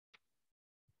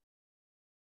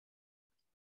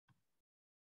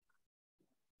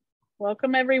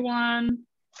Welcome, everyone.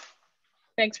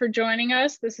 Thanks for joining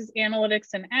us. This is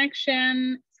Analytics in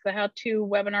Action. It's the how-to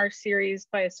webinar series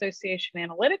by Association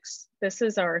Analytics. This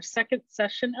is our second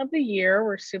session of the year.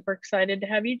 We're super excited to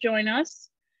have you join us.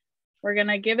 We're going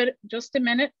to give it just a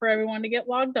minute for everyone to get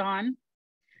logged on.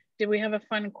 Did we have a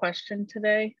fun question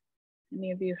today?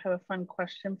 Any of you have a fun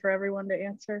question for everyone to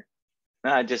answer?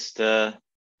 No,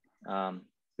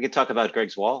 we could talk about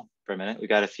Greg's wall for a minute. We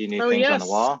got a few new things on the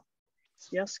wall.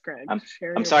 Yes, Greg.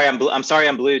 I'm sorry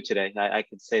I'm blue today. I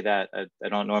could say that. I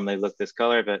don't normally look this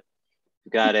color, but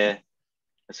we've got a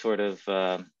sort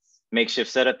of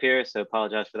makeshift setup here, so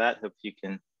apologize for that. Hope you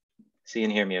can see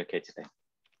and hear me okay today.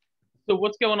 So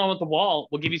what's going on with the wall?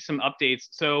 We'll give you some updates.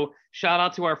 So shout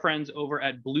out to our friends over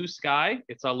at Blue Sky.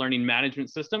 It's a learning management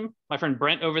system. My friend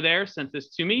Brent over there sent this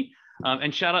to me.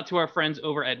 And shout out to our friends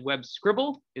over at Web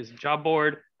Scribble, is a job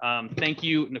board. Thank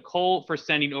you, Nicole, for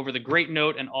sending over the great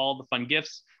note and all the fun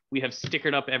gifts. We have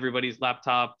stickered up everybody's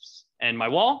laptops and my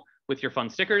wall with your fun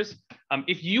stickers.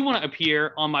 If you want to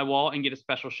appear on my wall and get a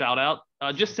special shout out,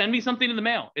 just send me something in the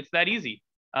mail. It's that easy.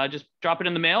 Just drop it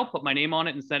in the mail, put my name on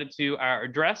it and send it to our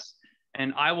address.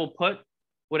 And I will put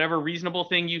whatever reasonable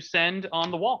thing you send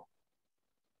on the wall.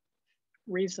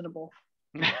 Reasonable.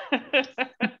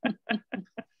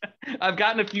 I've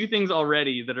gotten a few things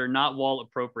already that are not wall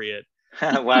appropriate.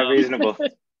 Why reasonable?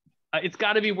 It's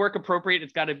got to be work appropriate.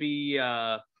 It's got to be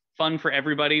fun for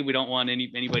everybody. We don't want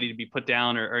anybody to be put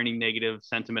down or any negative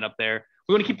sentiment up there.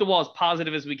 We want to keep the wall as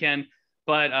positive as we can.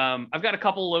 But I've got a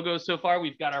couple logos so far.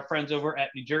 We've got our friends over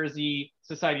at New Jersey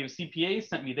Society of CPAs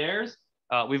sent me theirs.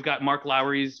 We've got Mark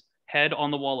Lowry's head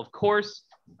on the wall, of course.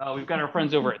 We've got our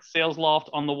friends over at Sales Loft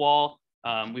on the wall.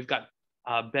 We've got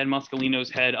Ben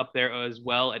Muscolino's head up there as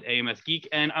well at AMS Geek.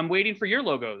 And I'm waiting for your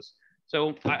logos.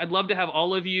 So I'd love to have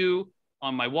all of you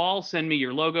on my wall. Send me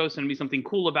your logo. Send me something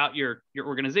cool about your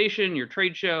organization, your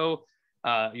trade show,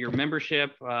 your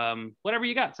membership, whatever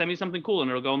you got. Send me something cool and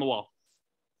it'll go on the wall.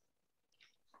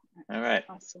 All right.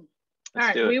 Awesome. All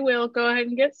right, we will go ahead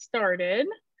and get started.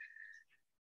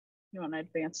 You want to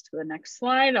advance to the next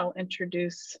slide? I'll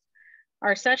introduce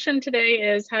our session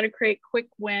today is how to create quick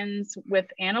wins with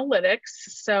analytics.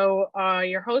 So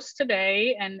your host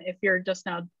today, and if you're just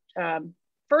now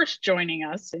first joining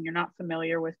us and you're not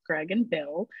familiar with Greg and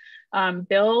Bill,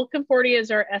 Bill Conforti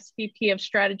is our SVP of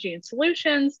Strategy and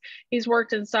Solutions. He's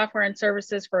worked in software and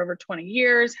services for over 20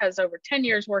 years, has over 10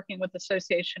 years working with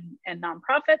association and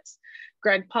nonprofits.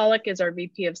 Greg Pollock is our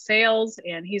VP of Sales,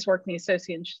 and he's worked in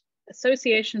the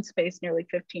association space nearly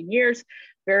 15 years.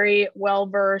 Very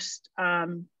well-versed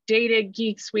data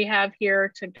geeks we have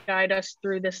here to guide us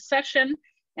through this session.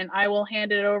 And I will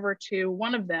hand it over to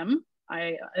one of them.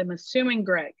 I am assuming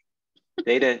Greg.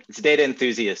 It's data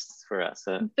enthusiasts for us.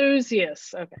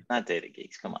 Enthusiasts, okay. Not data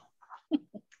geeks, come on.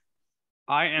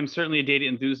 I am certainly a data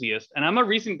enthusiast, and I'm a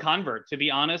recent convert. To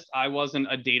be honest, I wasn't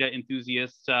a data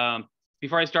enthusiast.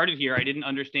 Before I started here, I didn't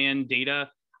understand data.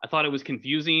 I thought it was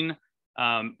confusing.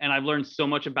 And I've learned so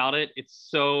much about it. It's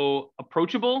so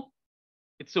approachable.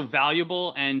 It's so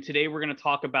valuable. And today we're going to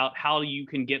talk about how you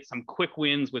can get some quick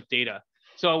wins with data.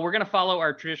 So we're going to follow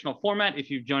our traditional format.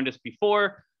 If you've joined us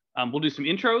before, we'll do some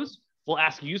intros. We'll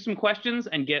ask you some questions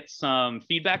and get some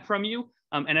feedback from you.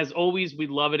 And as always, we'd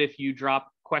love it if you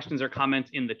drop questions or comments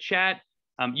in the chat.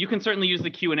 You can certainly use the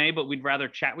Q&A, but we'd rather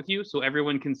chat with you so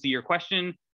everyone can see your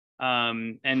question.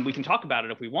 And we can talk about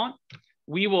it if we want.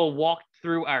 We will walk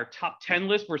through our top 10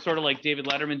 list. We're sort of like David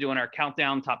Letterman doing our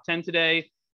countdown top 10 today.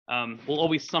 We'll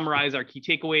always summarize our key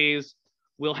takeaways.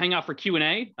 We'll hang out for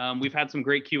Q&A. We've had some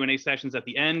great Q&A sessions at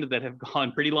the end that have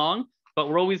gone pretty long, but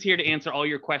we're always here to answer all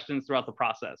your questions throughout the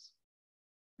process.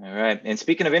 All right. And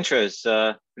speaking of intros,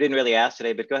 we didn't really ask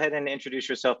today, but go ahead and introduce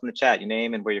yourself in the chat, your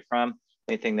name and where you're from,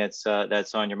 anything that's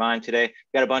on your mind today.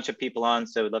 We've got a bunch of people on,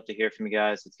 so we'd love to hear from you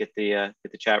guys. Let's get the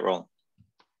chat rolling.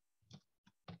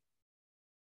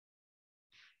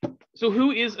 So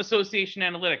who is Association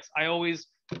Analytics? I always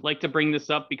like to bring this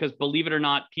up because, believe it or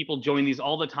not, people join these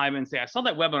all the time and say, I saw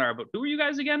that webinar, but who are you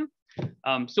guys again?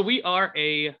 So we are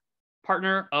a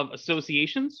partner of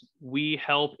associations. We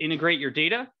help integrate your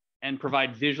data and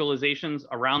provide visualizations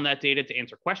around that data to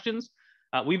answer questions.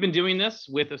 We've been doing this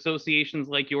with associations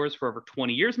like yours for over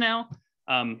 20 years now.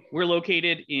 We're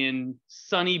located in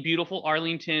sunny, beautiful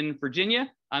Arlington, Virginia.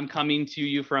 I'm coming to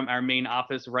you from our main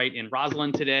office right in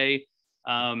Roslyn today.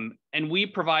 And we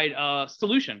provide a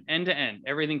solution end-to-end,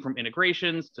 everything from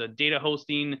integrations to data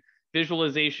hosting,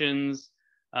 visualizations,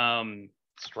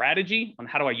 strategy on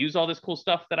how do I use all this cool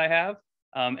stuff that I have,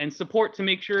 and support to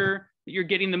make sure that you're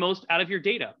getting the most out of your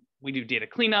data. We do data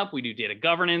cleanup, we do data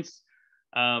governance,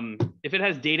 If it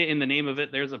has data in the name of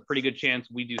it, there's a pretty good chance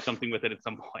we do something with it at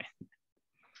some point.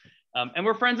 And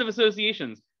we're friends of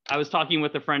associations. I was talking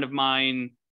with a friend of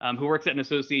mine who works at an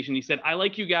association. He said, I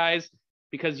like you guys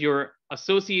because you're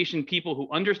association people who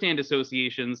understand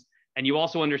associations, and you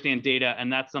also understand data,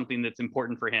 and that's something that's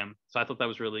important for him. So I thought that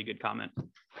was really a good comment.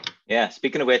 Yeah,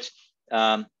 speaking of which,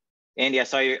 Andy,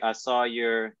 I saw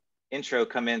your intro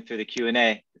come in through the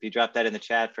Q&A. If you drop that in the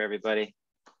chat for everybody,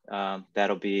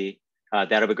 that'll be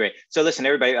great. So listen,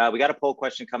 everybody, we got a poll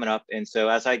question coming up. And so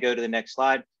as I go to the next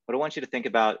slide, what I want you to think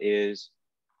about is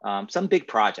some big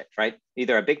project, right?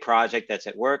 Either a big project that's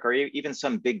at work or even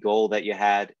some big goal that you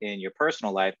had in your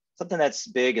personal life, something that's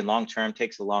big and long-term,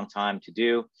 takes a long time to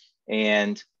do.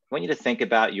 And I want you to think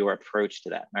about your approach to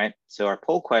that, right? So our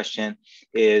poll question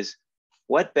is,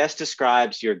 what best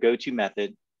describes your go-to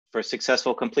method for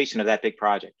successful completion of that big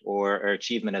project or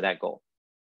achievement of that goal,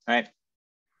 right?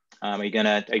 Are you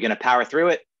gonna power through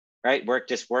it, right?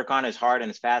 Just work on as hard and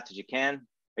as fast as you can.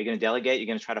 Are you gonna delegate? You're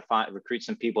gonna try to recruit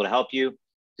some people to help you.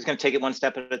 Just gonna take it one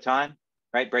step at a time,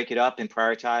 right? Break it up and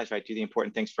prioritize, right? Do the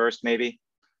important things first, maybe.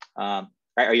 Right?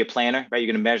 Are you a planner, right?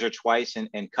 You're gonna measure twice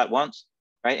and cut once,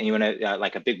 right? And you wanna,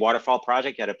 like a big waterfall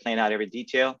project, you gotta plan out every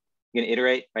detail. You're gonna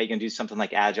iterate, right? You're gonna do something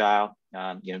like agile,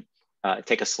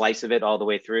 take a slice of it all the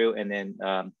way through and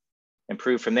then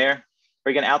improve from there.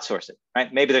 Or you're gonna outsource it,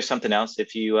 right? Maybe there's something else.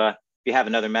 If you have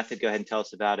another method, go ahead and tell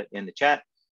us about it in the chat.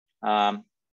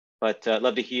 But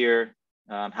love to hear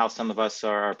how some of us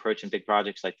are approaching big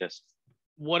projects like this.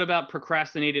 What about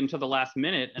procrastinate until the last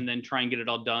minute and then try and get it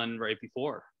all done right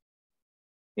before?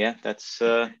 Yeah, that's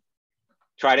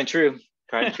tried and true.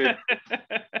 Tried and true.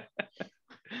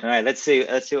 All right, let's see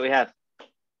what we have.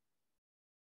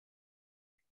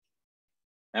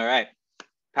 All right,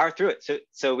 power through it.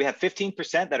 So we have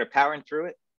 15% that are powering through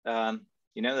it.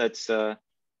 That's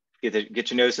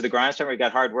get your nose to the grindstone. We've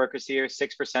got hard workers here.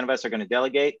 6% of us are going to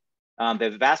delegate.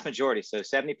 The vast majority, so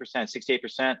 70%,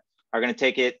 68%, are going to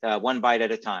take it one bite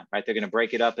at a time, right? They're going to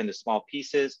break it up into small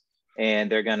pieces and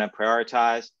they're going to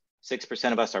prioritize.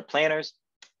 6% of us are planners,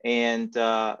 and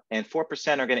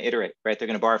 4% are going to iterate, right? They're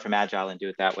going to borrow from Agile and do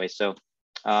it that way. So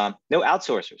no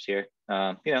outsourcers here.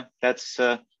 That's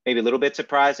maybe a little bit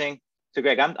surprising. So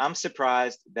Greg, I'm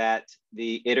surprised that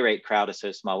the iterate crowd is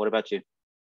so small. What about you?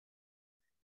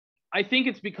 I think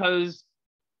it's because,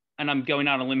 and I'm going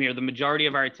out on a limb here, the majority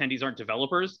of our attendees aren't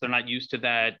developers. They're not used to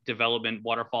that development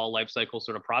waterfall lifecycle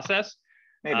sort of process.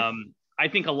 I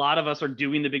think a lot of us are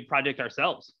doing the big project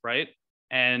ourselves, right?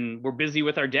 And we're busy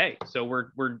with our day. So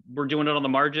we're doing it on the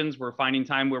margins. We're finding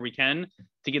time where we can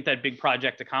to get that big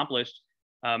project accomplished.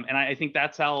 And I think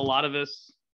that's how a lot of us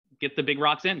get the big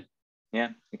rocks in.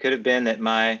 Yeah, it could have been that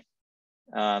my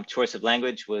choice of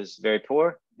language was very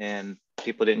poor and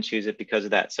people didn't choose it because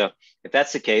of that. So if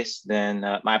that's the case, then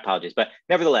my apologies. But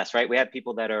nevertheless, right, we have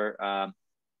people that are,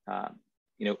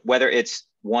 whether it's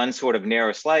one sort of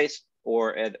narrow slice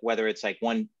or whether it's like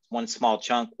one small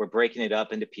chunk, we're breaking it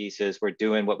up into pieces. We're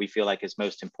doing what we feel like is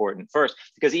most important first,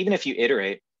 because even if you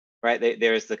iterate, right,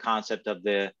 there's the concept of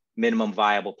the minimum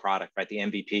viable product, right, the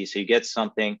MVP. So you get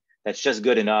something that's just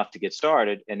good enough to get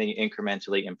started, and then you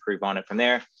incrementally improve on it from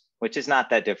there, which is not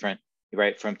that different,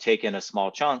 right, from taking a small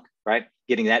chunk, right,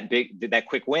 getting that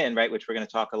quick win, right, which we're going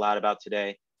to talk a lot about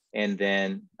today, and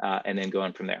then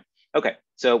going from there. Okay,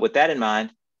 so with that in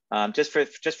mind, just for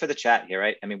the chat here,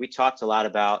 right, I mean, we talked a lot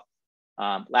about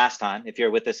last time. If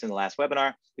you're with us in the last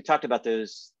webinar, we talked about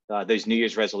those New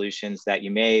Year's resolutions that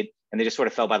you made, and they just sort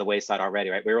of fell by the wayside already,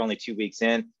 right? We were only 2 weeks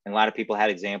in, and a lot of people had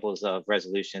examples of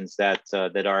resolutions that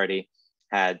already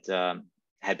had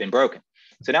been broken.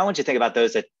 So now I want you to think about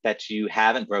those that you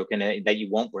haven't broken, that you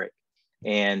won't break,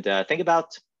 and think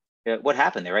about what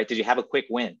happened there, right? Did you have a quick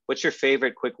win? What's your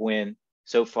favorite quick win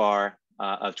so far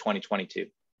of 2022?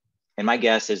 And my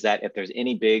guess is that if there's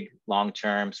any big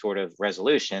long-term sort of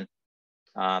resolution,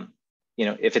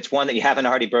 if it's one that you haven't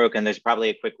already broken, there's probably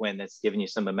a quick win that's giving you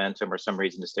some momentum or some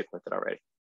reason to stick with it already.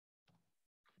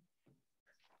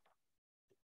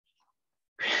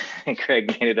 Craig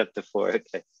made it up to 4. Okay.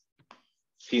 A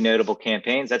few notable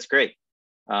campaigns. That's great.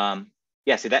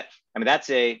 Yeah, see that, I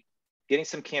mean, getting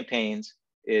some campaigns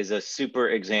is a super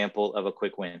example of a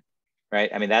quick win,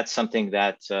 right? I mean, that's something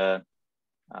that,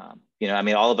 I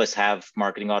mean, all of us have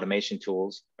marketing automation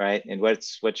tools, right? And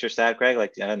what's your stat, Greg?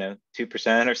 Like, I don't know,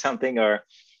 2% or something are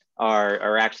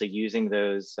actually using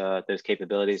those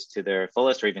capabilities to their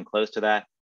fullest or even close to that.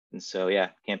 And so, yeah,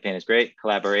 campaign is great.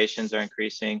 Collaborations are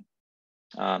increasing.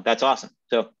 That's awesome.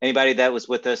 So anybody that was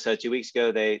with us 2 weeks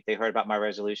ago, they heard about my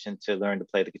resolution to learn to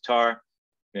play the guitar.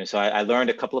 So I learned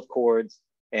a couple of chords.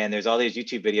 And there's all these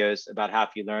YouTube videos about how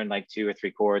if you learn like 2 or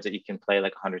 3 chords that you can play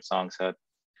like 100 songs. So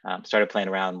started playing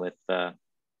around with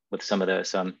some of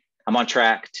those. I'm on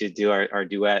track to do our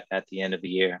duet at the end of the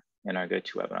year in our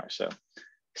GoToWebinar. So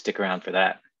stick around for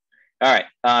that. All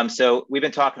right. So we've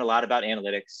been talking a lot about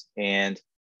analytics, and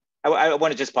I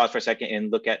want to just pause for a second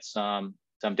and look at some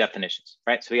definitions,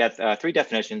 right? So we have 3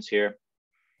 definitions here.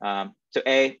 So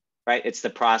A, right, it's the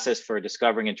process for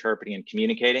discovering, interpreting, and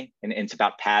communicating, and it's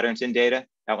about patterns in data.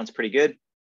 That one's pretty good.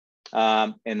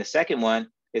 And the second one,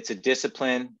 it's a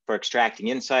discipline for extracting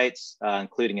insights,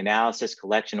 including analysis,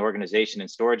 collection, organization, and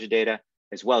storage of data,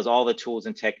 as well as all the tools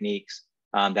and techniques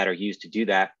that are used to do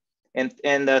that. And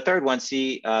the third one,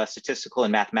 C, statistical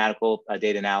and mathematical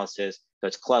data analysis. So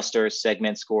it's clusters,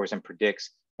 segments, scores, and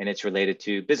predicts, and it's related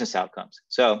to business outcomes.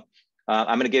 So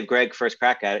I'm going to give Greg first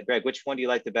crack at it. Greg, which one do you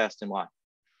like the best and why?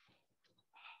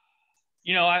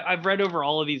 You know, I've read over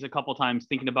all of these a couple times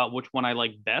thinking about which one I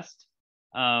like best.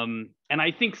 And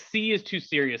I think C is too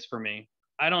serious for me.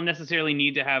 I don't necessarily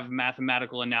need to have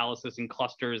mathematical analysis and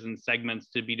clusters and segments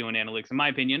to be doing analytics, in my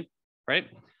opinion, right?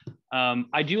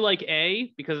 I do like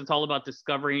A because it's all about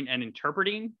discovering and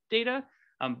interpreting data.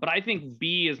 But I think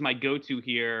B is my go-to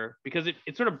here because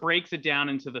it sort of breaks it down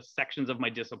into the sections of my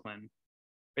discipline.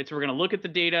 Right? So we're going to look at the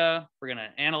data, we're going to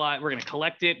analyze, we're going to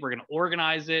collect it, we're going to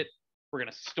organize it, we're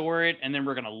going to store it, and then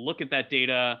we're going to look at that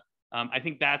data. I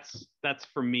think that's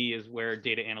for me is where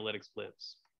data analytics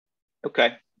lives.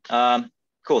 Okay,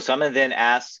 cool. So I'm going to then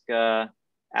ask the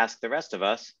rest of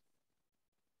us,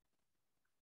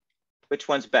 which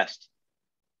one's best?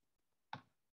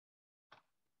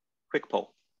 Quick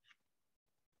poll.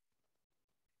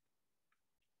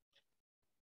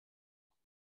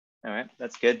 All right,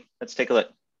 that's good. Let's take a look.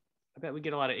 I bet we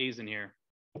get a lot of A's in here.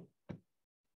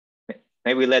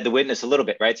 Maybe we led the witness a little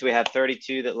bit, right? So we have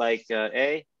 32 that like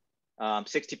A,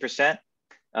 60%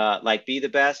 like B the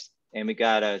best, and we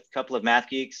got a couple of math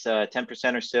geeks,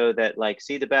 10% or so that like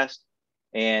C the best.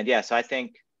 And yeah, so I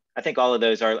think all of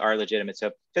those are legitimate.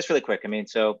 So just really quick, I mean,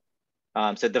 so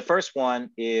the first one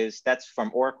that's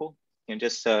from Oracle, and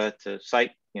just to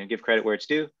cite, give credit where it's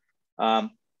due.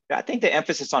 I think the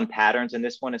emphasis on patterns in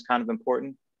this one is kind of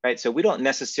important, right? So we don't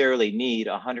necessarily need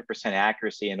 100%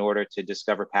 accuracy in order to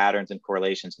discover patterns and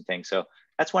correlations and things. So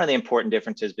that's one of the important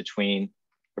differences between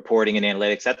reporting and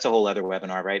analytics. That's a whole other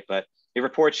webinar, right? But your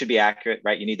report should be accurate,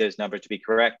 right? You need those numbers to be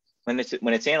correct. When it's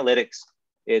analytics,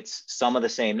 it's some of the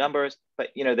same numbers, but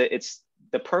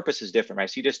the purpose is different, right?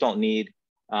 So you just don't need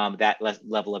that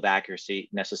level of accuracy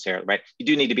necessarily, right? You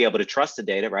do need to be able to trust the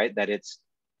data, right? That it's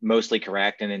mostly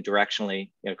correct and then directionally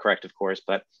correct, of course,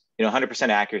 but 100%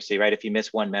 accuracy, right? If you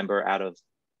miss one member out of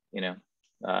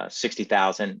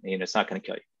 60,000, it's not going to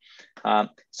kill you.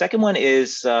 Second one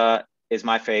is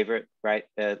my favorite, right?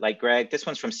 Like Greg, this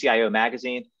one's from CIO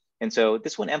Magazine, and so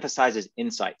this one emphasizes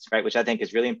insights, right? Which I think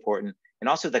is really important, and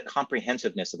also the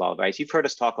comprehensiveness of all of it, right? So you've heard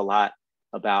us talk a lot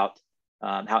about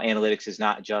how analytics is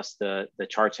not just the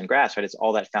charts and graphs, right? It's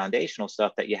all that foundational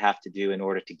stuff that you have to do in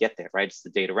order to get there, right? It's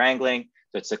the data wrangling,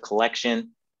 so it's the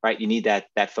collection, right? You need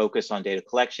that focus on data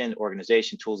collection,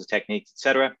 organization, tools and techniques, et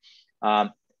cetera.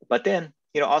 But then,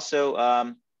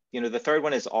 also, the third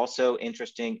one is also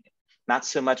interesting, not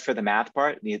so much for the math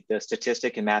part, the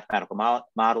statistic and mathematical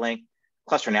modeling.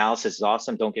 Cluster analysis is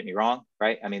awesome, don't get me wrong,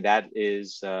 right? I mean, that's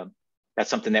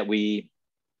something that we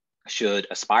should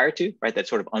aspire to, right? That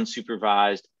sort of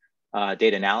unsupervised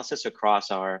data analysis across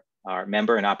our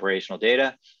member and operational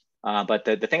data. But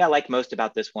the thing I like most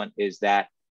about this one is that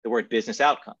the word business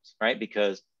outcomes, right?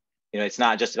 Because it's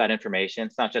not just about information,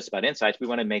 it's not just about insights. We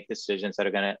want to make decisions that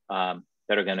are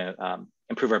going to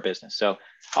improve our business. So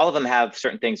all of them have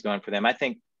certain things going for them. I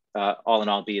think all in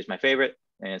all, B is my favorite,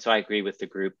 and so I agree with the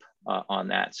group on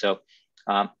that. So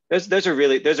those are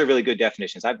really good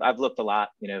definitions. I've looked a lot,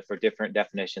 for different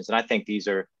definitions, and I think these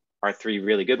are 3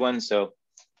 really good ones. So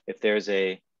if there's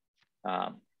if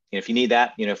you need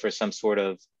that, for some sort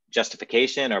of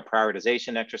justification or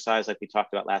prioritization exercise like we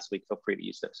talked about last week, feel free to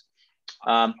use those.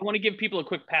 I want to give people a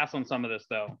quick pass on some of this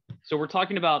though. So we're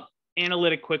talking about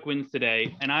analytic quick wins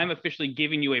today, and I'm officially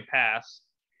giving you a pass.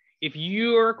 If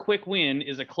your quick win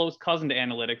is a close cousin to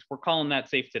analytics, we're calling that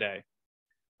safe today,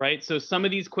 right? So some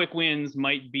of these quick wins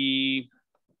might be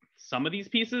some of these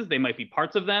pieces, they might be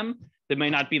parts of them, they may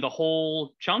not be the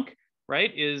whole chunk,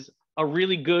 right? Is a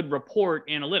really good report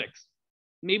analytics.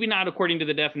 Maybe not according to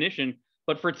the definition,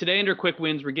 but for today under quick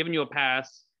wins, we're giving you a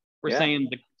pass. We're saying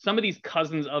some of these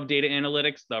cousins of data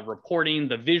analytics, the reporting,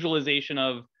 the visualization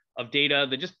of data,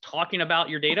 the just talking about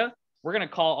your data, we're going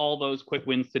to call all those quick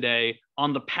wins today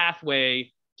on the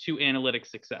pathway to analytic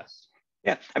success.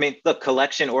 Yeah, I mean, look,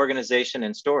 collection, organization,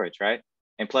 and storage, right?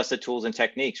 and plus the tools and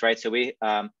techniques, right? So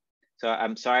so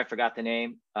I'm sorry, I forgot the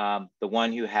name, the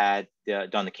one who had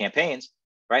done the campaigns,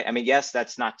 right? I mean, yes,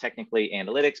 that's not technically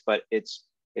analytics, but it's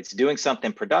doing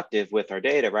something productive with our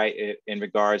data, right? In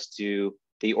regards to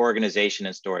the organization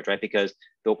and storage, right? Because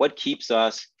what keeps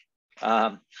us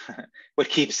from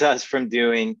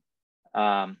doing,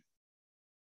 from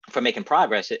making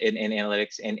progress in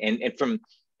analytics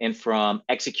and from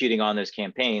executing on those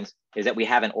campaigns is that we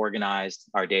haven't organized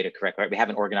our data correct, right? We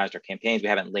haven't organized our campaigns, we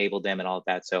haven't labeled them and all of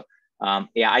that. So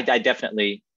yeah, I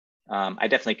definitely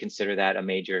consider that a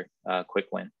major quick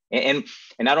win. And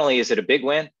not only is it a big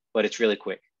win, but it's really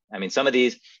quick. I mean, some of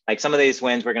these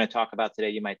wins we're going to talk about today,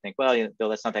 you might think, well, Bill,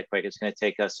 that's not that quick. It's going to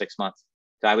take us 6 months.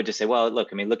 So I would just say, well,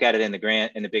 look at it in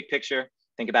the big picture.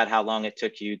 Think about how long it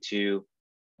took you to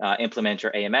implement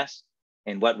your AMS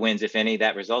and what wins, if any,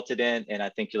 that resulted in. And I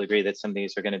think you'll agree that some of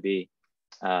these are going to be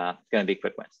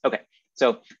quick wins. Okay.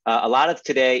 So a lot of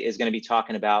today is going to be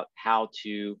talking about how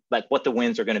to, like, what the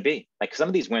wins are going to be. Like, some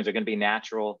of these wins are going to be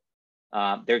natural.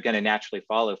 They're going to naturally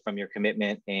follow from your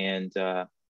commitment and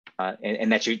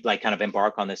that you like kind of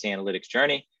embark on this analytics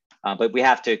journey. But we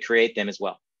have to create them as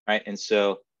well, right? And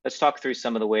so let's talk through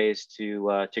some of the ways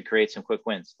to create some quick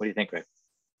wins. What do you think, Greg?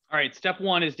 All right. Step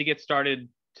one is to get started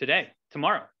today,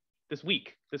 tomorrow, this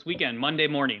weekend, Monday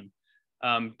morning.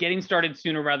 Getting started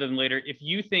sooner rather than later. If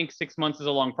you think 6 months is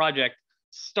a long project,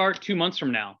 start 2 months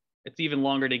from now. It's even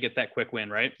longer to get that quick win,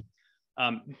 right?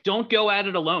 Don't go at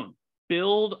it alone.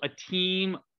 Build a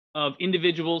team of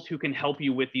individuals who can help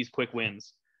you with these quick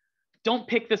wins. Don't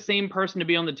pick the same person to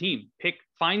be on the team.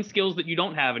 Find skills that you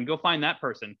don't have and go find that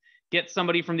person. Get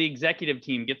somebody from the executive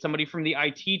team, get somebody from the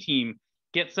IT team,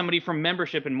 get somebody from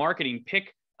membership and marketing.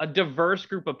 Pick a diverse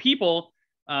group of people,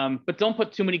 but don't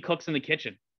put too many cooks in the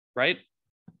kitchen, right?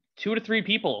 2 to 3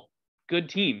 people, good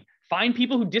team. Find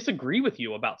people who disagree with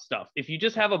you about stuff. If you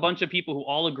just have a bunch of people who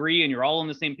all agree and you're all on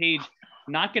the same page,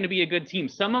 not going to be a good team.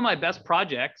 Some of my best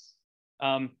projects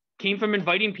came from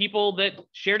inviting people that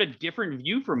shared a different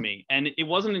view from me. And it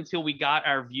wasn't until we got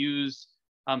our views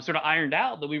sort of ironed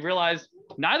out that we realized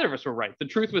neither of us were right. The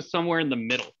truth was somewhere in the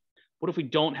middle. What if we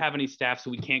don't have any staff so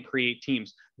we can't create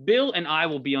teams? Bill and I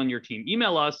will be on your team.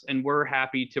 Email us and we're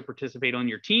happy to participate on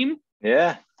your team.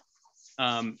 Yeah.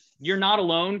 You're not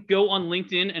alone. Go on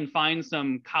LinkedIn and find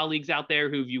some colleagues out there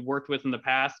who you've worked with in the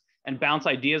past and bounce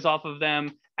ideas off of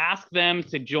them. Ask them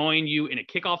to join you in a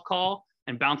kickoff call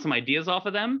and bounce some ideas off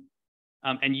of them.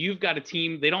 And you've got a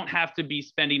team. They don't have to be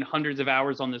spending hundreds of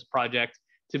hours on this project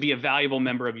to be a valuable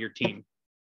member of your team.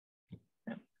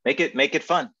 Make it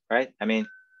fun, right? I mean,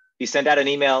 you send out an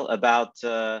email about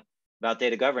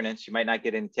data governance, you might not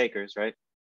get any takers, right?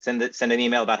 Send an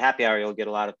email about happy hour, you'll get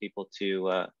a lot of people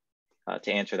to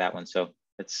answer that one. So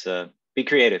let's be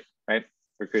creative, right?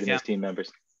 Recruiting those team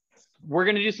members. We're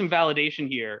going to do some validation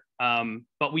here,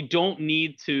 but we don't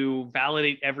need to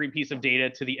validate every piece of data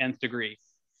to the nth degree.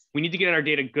 We need to get our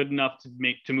data good enough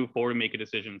to move forward and make a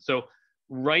decision. So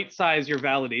right size your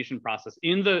validation process.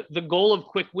 In the goal of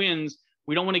quick wins,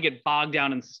 we don't want to get bogged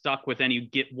down and stuck with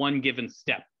one given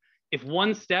step. If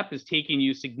one step is taking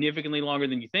you significantly longer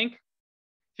than you think,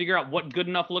 figure out what good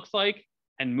enough looks like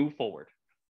and move forward.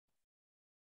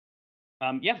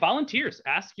 Volunteers.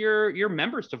 Ask your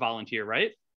members to volunteer,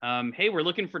 right? Hey, we're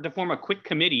looking to form a quick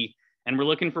committee and we're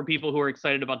looking for people who are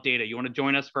excited about data. You want to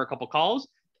join us for a couple calls?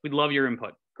 We'd love your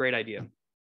input. Great idea.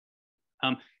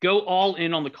 Go all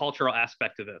in on the cultural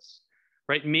aspect of this,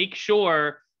 right? Make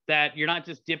sure that you're not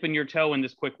just dipping your toe in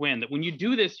this quick win, that when you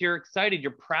do this, you're excited,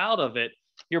 you're proud of it,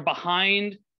 you're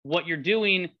behind what you're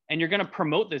doing, and you're going to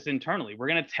promote this internally. We're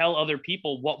going to tell other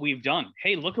people what we've done.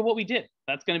 Hey, look at what we did.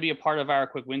 That's going to be a part of our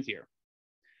quick wins here.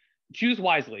 Choose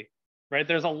wisely, right?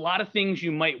 There's a lot of things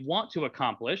you might want to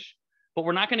accomplish, but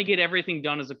we're not going to get everything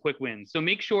done as a quick win. So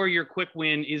make sure your quick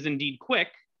win is indeed quick.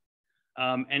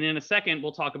 And in a second,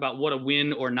 we'll talk about what a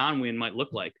win or non-win might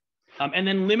look like. And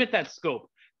then limit that scope.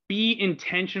 Be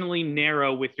intentionally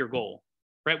narrow with your goal,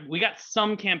 right? We got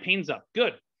some campaigns up,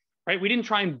 good, right? We didn't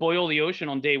try and boil the ocean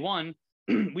on day one.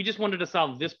 We just wanted to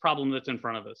solve this problem that's in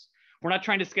front of us. We're not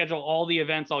trying to schedule all the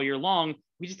events all year long.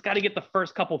 We just got to get the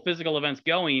first couple physical events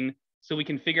going so we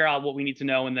can figure out what we need to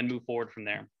know and then move forward from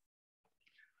there.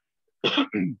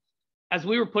 As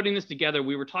we were putting this together,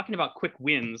 we were talking about quick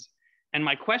wins. And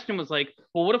my question was like,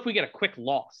 well, what if we get a quick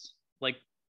loss? Like,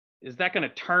 is that going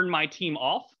to turn my team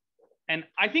off? And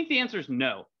I think the answer is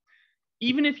no.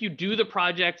 Even if you do the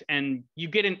project and you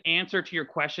get an answer to your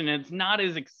question and it's not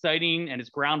as exciting and as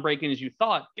groundbreaking as you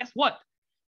thought, guess what?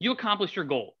 You accomplished your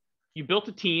goal. You built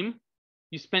a team.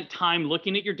 You spent time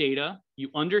looking at your data. You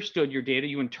understood your data.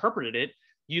 You interpreted it.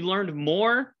 You learned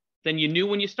more than you knew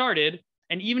when you started.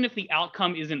 And even if the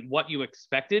outcome isn't what you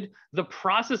expected, the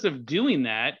process of doing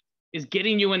that is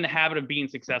getting you in the habit of being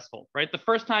successful, right? The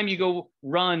first time you go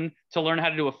run to learn how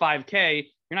to do a 5K,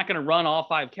 you're not going to run all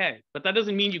 5K, but that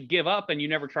doesn't mean you give up and you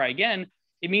never try again.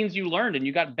 It means you learned and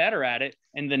you got better at it.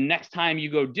 And the next time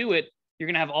you go do it, you're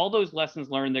going to have all those lessons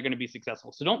learned. They're going to be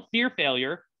successful. So don't fear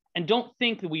failure and don't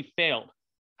think that we failed.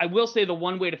 I will say the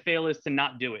one way to fail is to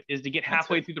not do it, is to get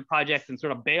halfway through the project and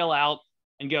sort of bail out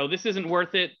and go, this isn't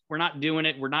worth it. We're not doing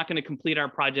it. We're not going to complete our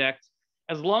project.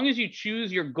 As long as you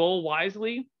choose your goal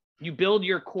wisely, you build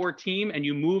your core team and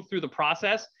you move through the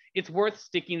process, it's worth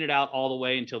sticking it out all the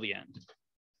way until the end.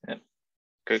 Yep.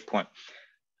 Great point.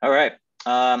 All right.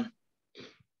 So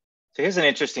here's an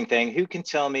interesting thing. Who can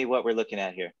tell me what we're looking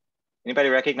at here? Anybody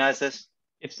recognize this?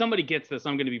 If somebody gets this,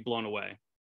 I'm going to be blown away.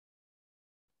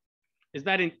 Is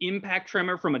that an impact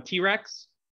tremor from a T-Rex?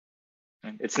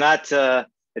 It's not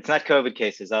COVID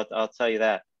cases. I'll tell you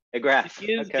that. A graph.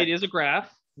 It is a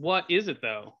graph. What is it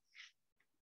though?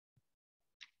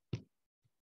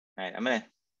 All right,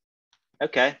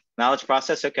 okay, knowledge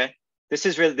process, okay. This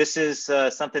is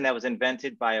something that was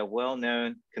invented by a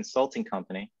well-known consulting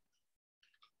company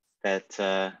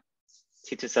that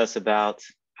teaches us about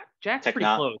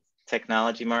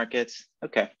technology markets.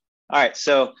 Okay, all right,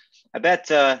 so I bet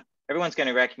everyone's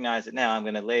gonna recognize it now. I'm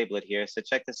gonna label it here, so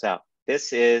check this out.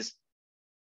 This is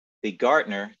the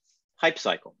Gartner hype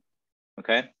cycle,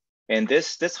 okay? And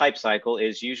this hype cycle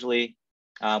is usually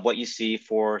what you see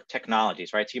for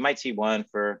technologies, right? So you might see one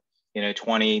for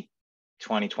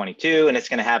 2022, and it's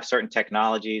going to have certain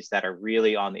technologies that are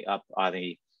really on the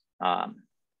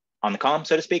come,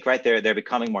 so to speak, right? They're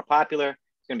becoming more popular.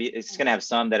 It's going to have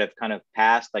some that have kind of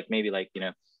passed, like maybe like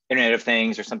Internet of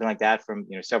Things or something like that from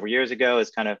several years ago. Is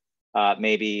kind of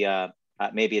maybe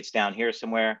it's down here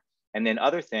somewhere, and then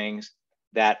other things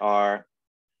that are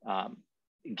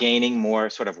gaining more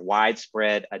sort of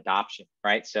widespread adoption,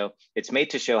 right? So it's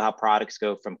made to show how products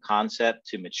go from concept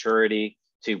to maturity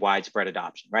to widespread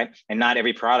adoption, right? And not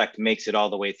every product makes it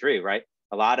all the way through, right?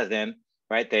 A lot of them,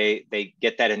 right? They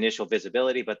get that initial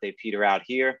visibility, but they peter out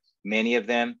here. Many of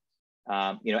them,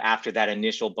 after that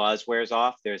initial buzz wears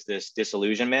off, there's this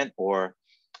disillusionment or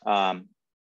the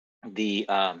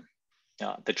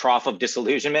trough of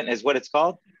disillusionment is what it's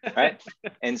called, right?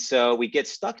 And so we get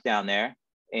stuck down there.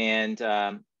 And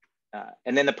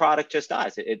then the product just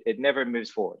dies. It never moves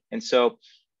forward. And so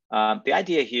the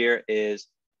idea here is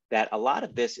that a lot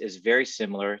of this is very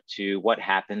similar to what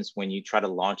happens when you try to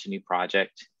launch a new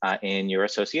project in your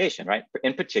association, right?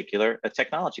 In particular, a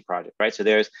technology project, right? So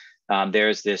there's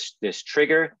this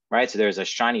trigger, right? So there's a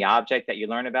shiny object that you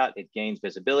learn about. It gains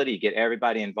visibility. You get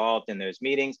everybody involved in those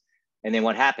meetings. And then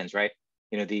what happens, right?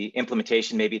 The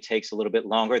implementation maybe takes a little bit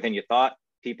longer than you thought.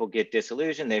 People get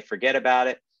disillusioned, they forget about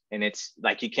it, and it's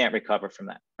like you can't recover from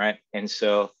that, right? And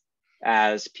so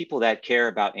as people that care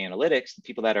about analytics, the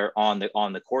people that are on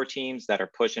the core teams that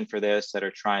are pushing for this, that are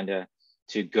trying to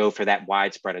go for that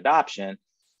widespread adoption,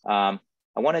 I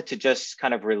wanted to just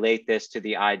kind of relate this to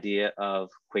the idea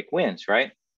of quick wins,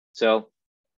 right? So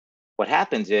what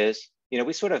happens is,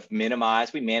 we sort of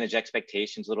we manage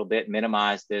expectations a little bit,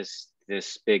 minimize this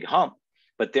big hump,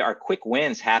 but there are quick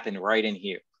wins happen right in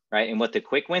here. Right. And what the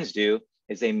quick wins do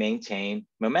is they maintain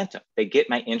momentum. They get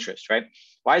my interest, right?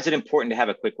 Why is it important to have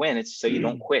a quick win? It's so you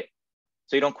don't quit.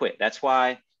 So you don't quit. That's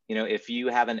why, if you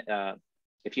have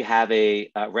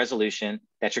a resolution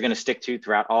that you're going to stick to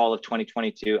throughout all of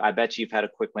 2022, I bet you've had a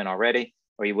quick win already,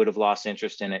 or you would have lost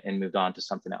interest in it and moved on to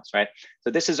something else, right?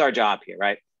 So this is our job here,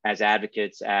 right? As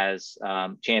advocates, as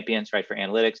champions, right, for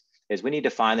analytics, is we need to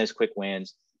find those quick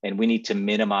wins and we need to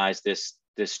minimize this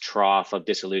trough of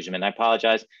disillusionment. I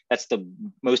apologize. That's the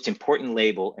most important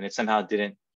label, and it somehow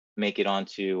didn't make it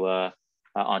onto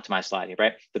my slide here,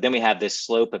 right? But then we have this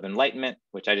slope of enlightenment,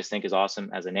 which I just think is awesome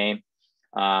as a name,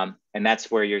 and that's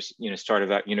where you're start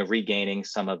about regaining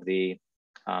some of the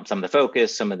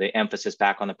focus, some of the emphasis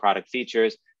back on the product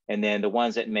features, and then the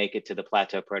ones that make it to the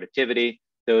plateau productivity.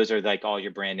 Those are like all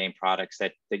your brand name products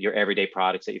that your everyday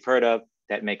products that you've heard of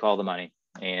that make all the money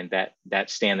and that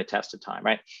stand the test of time,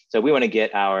 right? So we want to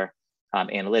get our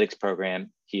analytics program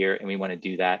here, and we want to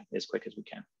do that as quick as we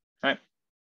can, all right?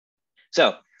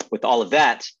 So with all of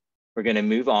that, we're going to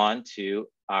move on to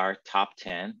our top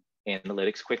 10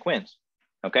 analytics quick wins,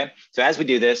 okay? So as we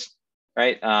do this,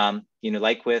 right,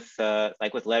 like with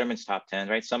Letterman's top 10,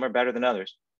 right? Some are better than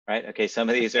others, right? Okay, some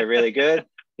of these are really good.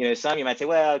 Some you might say,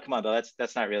 well, come on, Bill,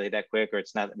 that's not really that quick, or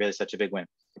it's not really such a big win.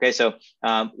 Okay, so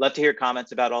love to hear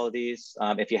comments about all of these.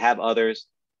 If you have others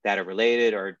that are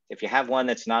related, or if you have one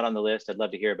that's not on the list, I'd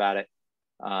love to hear about it.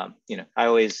 I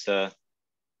always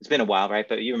it's been a while, right?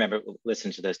 But you remember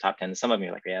listening to those top 10. Some of them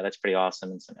are like, yeah, that's pretty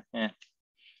awesome. And some,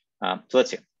 so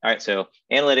let's see. All right, so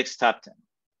analytics top 10.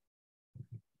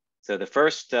 So the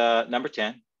first, number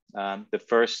 10, the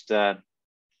first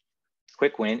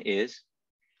quick win is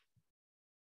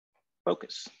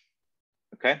focus,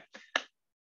 okay?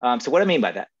 So what I mean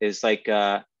by that is like,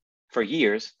 for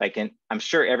years, like, and I'm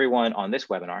sure everyone on this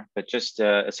webinar, but just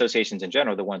associations in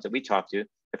general, the ones that we talk to,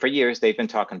 for years, they've been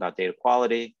talking about data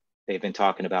quality. They've been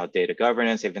talking about data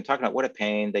governance. They've been talking about what a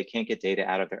pain, they can't get data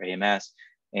out of their AMS.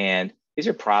 And these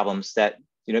are problems that,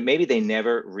 you know, maybe they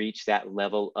never reach that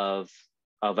level of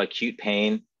acute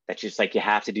pain that's just like, you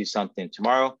have to do something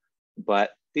tomorrow.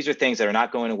 But these are things that are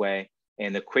not going away.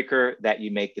 And the quicker that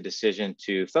you make the decision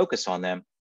to focus on them,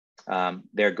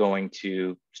 they're going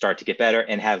to start to get better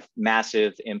and have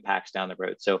massive impacts down the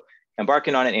road. So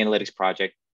embarking on an analytics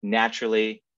project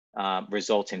naturally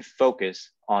results in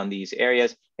focus on these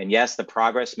areas. And yes, the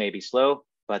progress may be slow,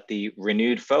 but the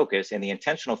renewed focus and the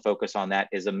intentional focus on that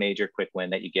is a major quick win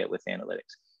that you get with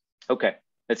analytics. Okay,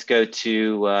 let's go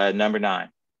to number 9.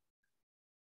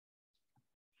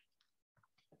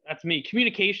 That's me.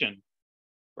 Communication,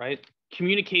 right?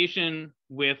 Communication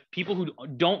with people who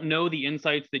don't know the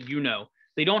insights that you know.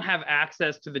 They don't have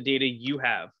access to the data you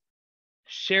have.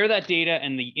 Share that data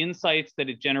and the insights that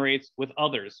it generates with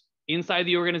others inside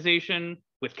the organization,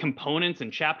 with components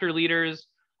and chapter leaders,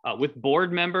 with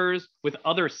board members, with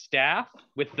other staff,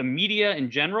 with the media in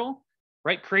general,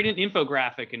 right? Create an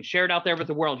infographic and share it out there with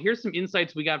the world. Here's some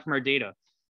insights we got from our data.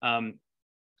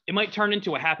 It might turn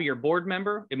into a happier board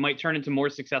member. It might turn into more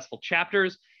successful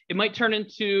chapters. It might turn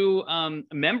into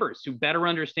members who better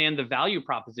understand the value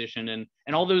proposition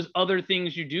and all those other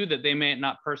things you do that they may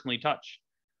not personally touch.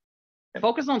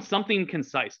 Focus on something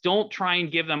concise. Don't try and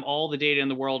give them all the data in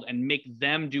the world and make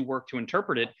them do work to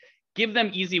interpret it. Give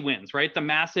them easy wins, right? The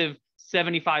massive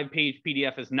 75-page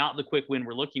PDF is not the quick win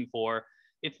we're looking for.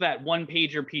 It's that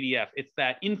one-pager PDF. It's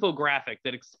that infographic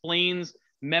that explains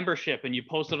membership and you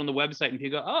post it on the website and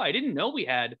people go, oh, I didn't know we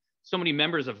had so many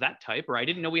members of that type, or I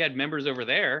didn't know we had members over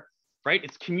there, right?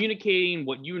 It's communicating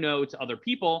what you know to other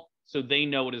people so they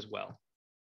know it as well.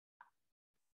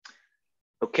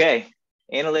 Okay,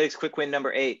 analytics quick win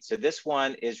number 8. So this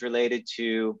one is related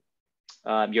to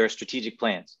your strategic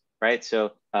plans, right?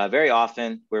 So very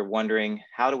often we're wondering,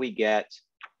 how do we get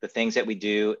the things that we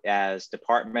do as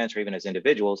departments or even as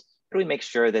individuals, how do we make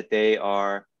sure that they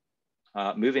are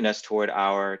moving us toward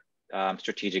our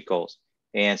strategic goals?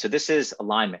 And so this is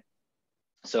alignment.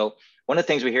 So one of the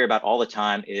things we hear about all the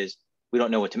time is we don't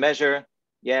know what to measure.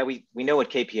 Yeah, we know what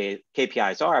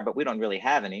KPIs are, but we don't really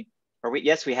have any. Or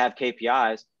yes, we have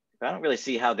KPIs, but I don't really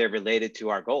see how they're related to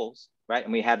our goals, right?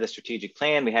 And we have the strategic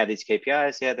plan, we have these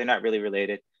KPIs, yeah, they're not really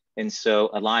related. And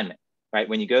so alignment, right?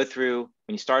 When you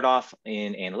start off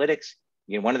in analytics,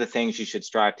 you know, one of the things you should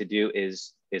strive to do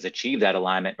is achieve that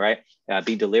alignment, right?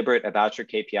 Be deliberate about your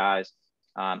KPIs.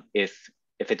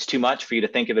 If it's too much for you to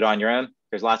think of it on your own,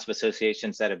 there's lots of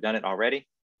associations that have done it already,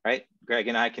 right? Greg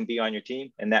and I can be on your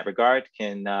team in that regard,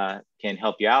 can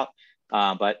help you out.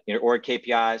 But your org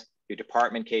KPIs, your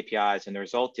department KPIs, and the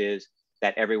result is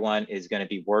that everyone is going to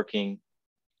be working,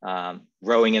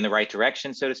 rowing in the right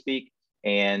direction, so to speak,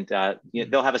 and you know,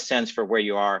 they'll have a sense for where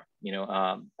you are, you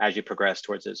know, as you progress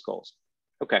towards those goals.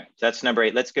 Okay, so that's number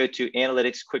 8. Let's go to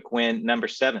analytics quick win number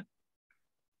 7.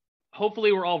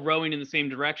 Hopefully we're all rowing in the same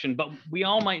direction, but we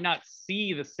all might not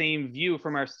see the same view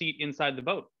from our seat inside the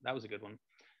boat. That was a good one.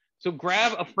 So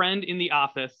grab a friend in the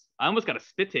office. I almost got a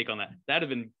spit take on that. That'd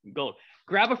have been gold.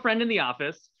 Grab a friend in the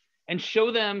office and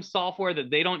show them software that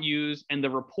they don't use and the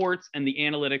reports and the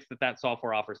analytics that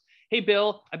software offers. Hey,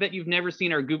 Bill, I bet you've never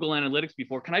seen our Google Analytics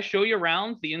before. Can I show you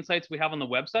around the insights we have on the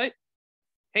website?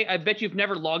 Hey, I bet you've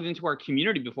never logged into our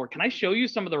community before. Can I show you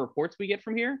some of the reports we get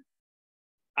from here?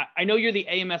 I know you're the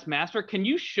AMS master. Can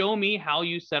you show me how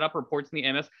you set up reports in the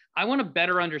AMS? I want to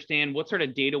better understand what sort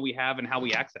of data we have and how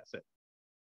we access it.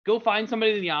 Go find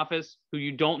somebody in the office who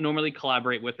you don't normally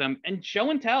collaborate with them and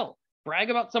show and tell. Brag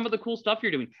about some of the cool stuff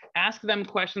you're doing. Ask them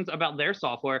questions about their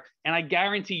software, and I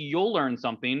guarantee you'll learn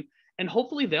something, and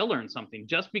hopefully they'll learn something.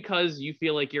 Just because you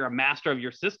feel like you're a master of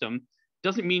your system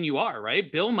doesn't mean you are,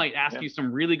 right? Bill might ask you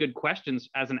some really good questions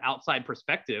as an outside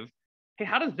perspective. Hey,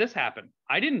 how does this happen?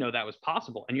 I didn't know that was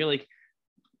possible. And you're like,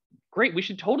 great, we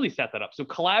should totally set that up. So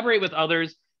collaborate with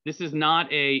others. This is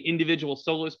not a individual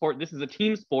solo sport. This is a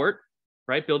team sport,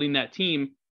 right? Building that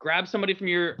team. Grab somebody from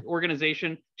your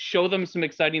organization, show them some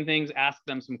exciting things, ask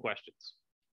them some questions.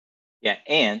 Yeah,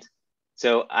 and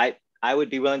so I would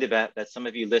be willing to bet that some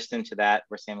of you listening to that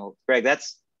were saying, well, Greg,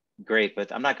 that's great,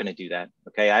 but I'm not going to do that.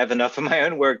 Okay, I have enough of my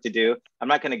own work to do. I'm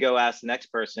not going to go ask the next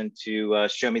person to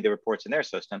show me the reports in their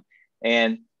system.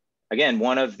 And again,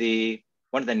 one of the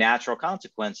natural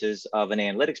consequences of an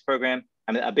analytics program,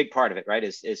 I mean, a big part of it, right,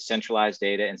 is centralized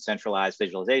data and centralized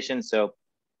visualization. So,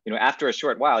 after a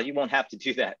short while, you won't have to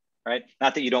do that, right?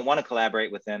 Not that you don't want to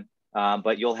collaborate with them,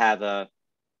 but you'll have a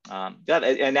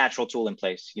natural tool in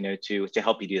place, to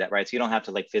help you do that, right? So you don't have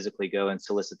to like physically go and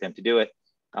solicit them to do it,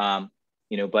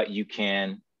 but you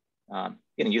can,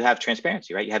 you have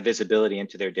transparency, right? You have visibility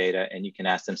into their data, and you can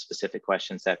ask them specific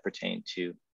questions that pertain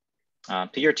to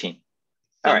your team.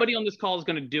 Somebody on this call is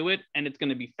going to do it, and it's going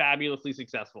to be fabulously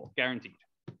successful, guaranteed.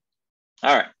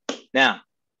 All right, now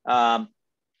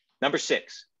number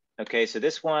 6. Okay, so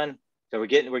this one, so we're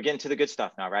getting to the good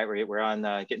stuff now, right? We're on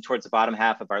getting towards the bottom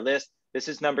half of our list. This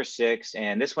is number 6,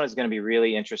 and this one is going to be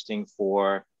really interesting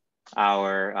for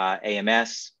our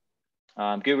AMS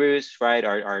gurus, right?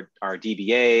 Our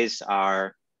DBAs,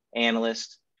 our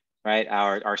analysts, right?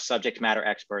 Our subject matter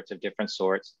experts of different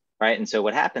sorts, right? And so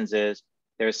what happens is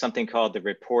there's something called the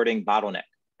reporting bottleneck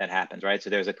that happens, right?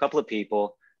 So there's a couple of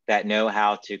people that know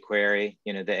how to query,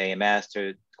 the AMS,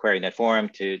 to query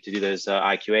NetForum, to do those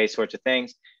IQA sorts of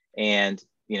things, and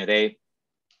I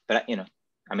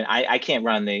can't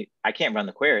run the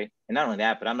query, and not only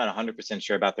that, but I'm not 100%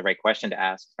 sure about the right question to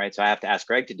ask, right? So I have to ask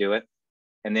Greg to do it,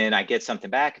 and then I get something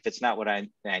back. If it's not what I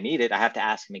needed, I have to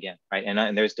ask him again, right?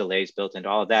 And there's delays built into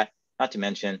all of that. Not to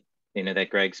mention, that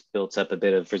Greg's built up a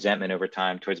bit of resentment over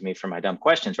time towards me for my dumb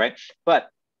questions, right? But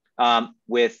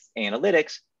with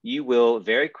analytics, you will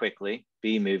very quickly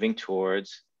be moving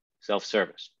towards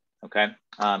self-service, okay?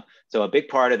 So a big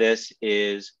part of this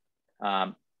is,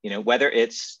 whether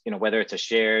it's a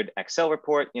shared Excel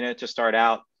report, to start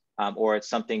out, or it's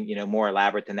something, more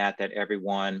elaborate than that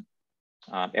everyone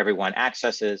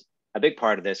accesses. A big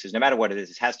part of this is, no matter what it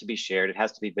is, it has to be shared. It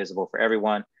has to be visible for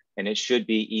everyone, and it should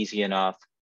be easy enough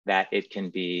that it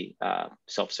can be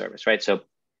self-service, right? So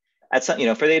that's, for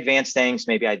the advanced things,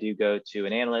 maybe I do go to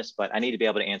an analyst, but I need to be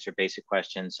able to answer basic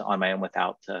questions on my own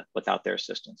without their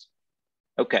assistance.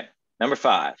 Okay, number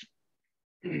 5.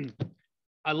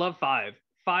 I love 5.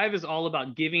 5 is all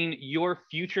about giving your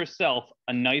future self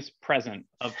a nice present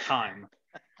of time.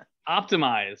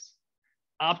 Optimize.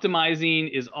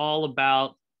 Optimizing is all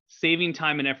about saving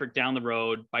time and effort down the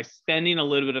road by spending a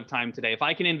little bit of time today. If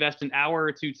I can invest an hour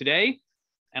or two today,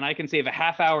 and I can save a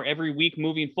half hour every week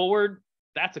moving forward,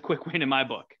 that's a quick win in my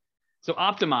book. So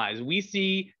optimize. We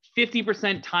see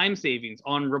 50% time savings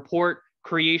on report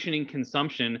creation and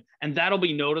consumption, and that'll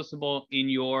be noticeable in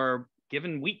your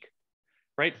given week,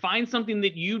 right? Find something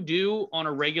that you do on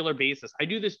a regular basis. I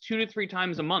do this 2 to 3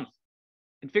 times a month,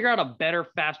 and figure out a better,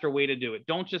 faster way to do it.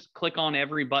 Don't just click on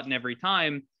every button every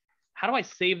time. How do I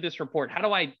save this report? How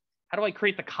do I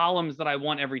create the columns that I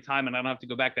want every time, and I don't have to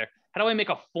go back there? How do I make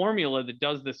a formula that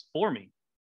does this for me?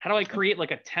 How do I create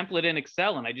like a template in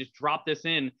Excel, and I just drop this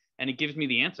in and it gives me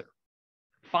the answer?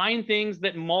 Find things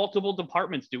that multiple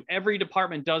departments do. Every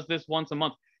department does this once a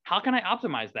month. How can I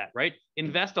optimize that, right?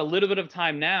 Invest a little bit of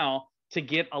time now to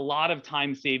get a lot of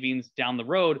time savings down the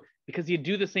road, because you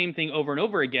do the same thing over and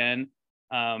over again.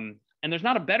 And there's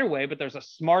not a better way, but there's a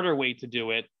smarter way to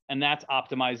do it. And that's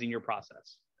optimizing your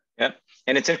process. Yep.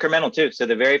 And it's incremental too. So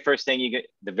the very first thing you get,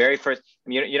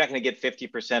 you're not going to get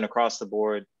 50% across the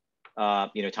board,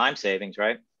 time savings,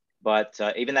 right? But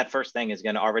even that first thing is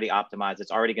going to already optimize. It's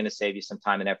already going to save you some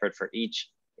time and effort for each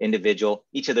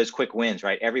of those quick wins,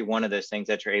 right? Every one of those things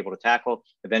that you're able to tackle,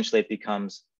 eventually it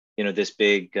becomes, this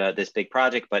big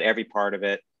project, but every part of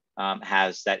it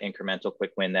has that incremental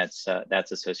quick win that's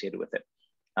associated with it.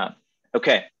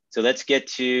 Okay, so let's get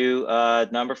to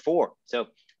number 4. So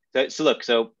look,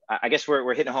 so I guess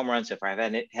we're hitting a home run so far. I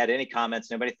haven't had any comments.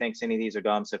 Nobody thinks any of these are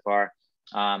dumb so far.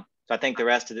 So I think the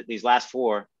rest of these last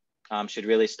 4 should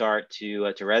really start to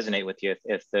resonate with you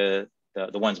if the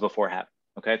ones before have.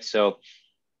 Okay, so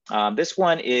this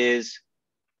one is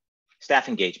staff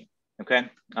engagement. Okay,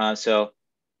 so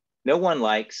no one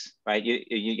likes, right?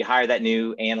 You hire that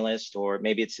new analyst, or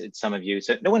maybe it's some of you.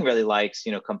 So no one really likes,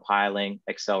 compiling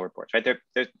Excel reports, right?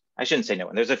 I shouldn't say no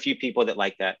one. There's a few people that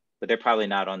like that, but they're probably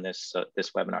not on this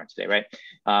webinar today,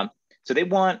 right? So they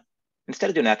want, instead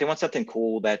of doing that, they want something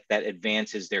cool that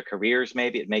advances their careers.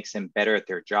 Maybe it makes them better at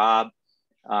their job.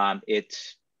 It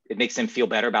makes them feel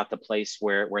better about the place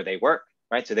where they work,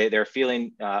 right? So they're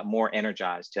feeling more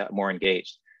energized, more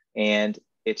engaged. And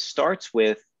it starts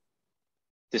with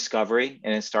discovery,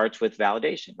 and it starts with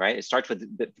validation, right? It starts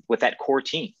with that core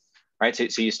team, right?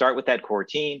 So you start with that core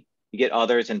team, you get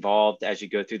others involved as you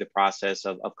go through the process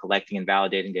of collecting and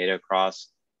validating data across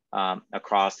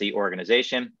the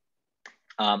organization.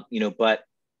 But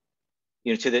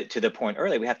to the point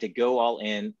earlier, we have to go all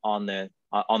in on the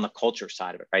culture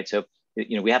side of it, right? So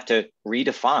we have to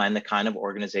redefine the kind of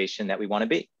organization that we want to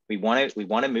be. We want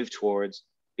to move towards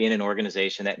being an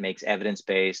organization that makes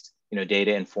evidence-based,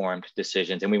 data-informed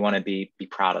decisions, and we want to be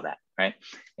proud of that, right?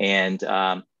 And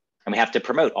we have to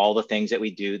promote all the things that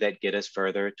we do that get us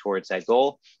further towards that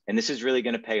goal. And this is really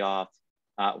going to pay off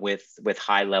with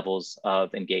high levels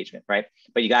of engagement, right?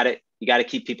 But you got to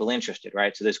keep people interested,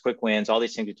 right? So those quick wins, all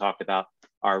these things we talked about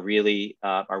are really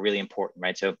important,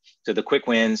 right? So the quick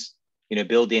wins,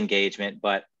 build the engagement,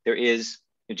 but there is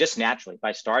just naturally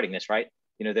by starting this, right?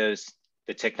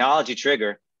 The technology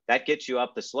trigger that gets you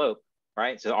up the slope,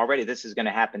 right? So already this is going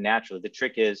to happen naturally. The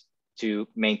trick is to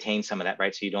maintain some of that,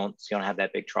 right? So you don't have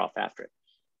that big trough after it.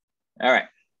 All right,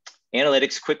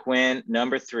 analytics quick win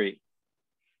number 3.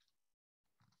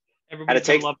 Everybody's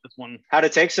gonna love this one. How'd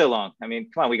it take so long? I mean,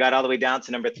 come on, we got all the way down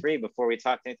to number 3 before we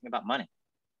talked anything about money.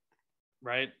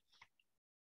 Right.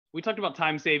 We talked about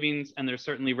time savings, and there's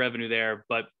certainly revenue there,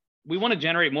 but we want to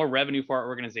generate more revenue for our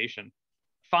organization.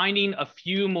 Finding a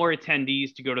few more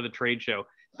attendees to go to the trade show,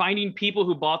 finding people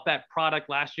who bought that product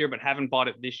last year but haven't bought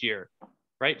it this year,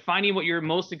 right? Finding what your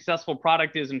most successful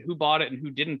product is and who bought it and who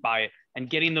didn't buy it, and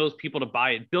getting those people to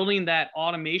buy it. Building that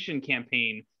automation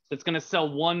campaign that's going to sell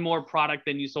one more product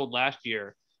than you sold last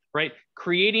year, right?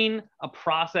 Creating a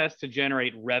process to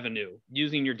generate revenue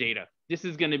using your data. This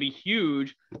is going to be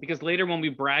huge because later when we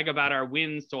brag about our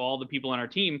wins to all the people on our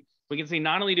team, we can say,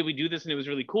 not only did we do this and it was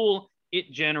really cool,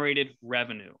 it generated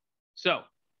revenue. So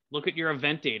look at your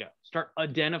event data. Start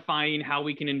identifying how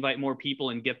we can invite more people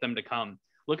and get them to come.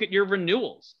 Look at your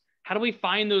renewals. How do we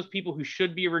find those people who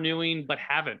should be renewing but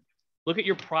haven't? Look at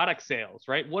your product sales,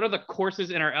 right? What are the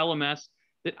courses in our LMS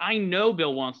that I know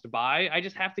Bill wants to buy? I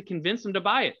just have to convince him to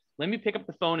buy it. Let me pick up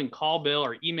the phone and call Bill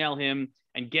or email him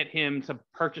and get him to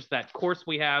purchase that course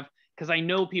we have because I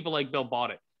know people like Bill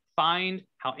bought it. Find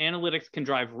how analytics can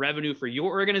drive revenue for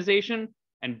your organization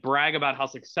and brag about how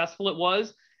successful it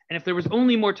was. And if there was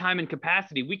only more time and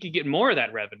capacity, we could get more of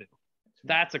that revenue.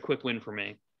 That's a quick win for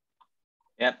me.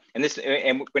 Yeah, and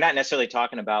we're not necessarily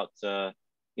talking about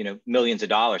millions of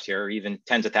dollars here, or even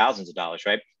tens of thousands of dollars,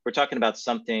 right? We're talking about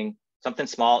something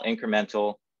small,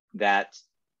 incremental, that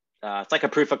it's like a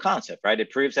proof of concept, right?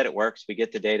 It proves that it works. We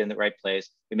get the data in the right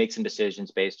place. We make some decisions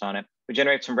based on it. We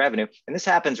generate some revenue, and this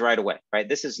happens right away, right?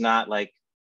 This is not like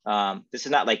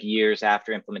years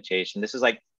after implementation. This is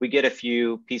like we get a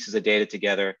few pieces of data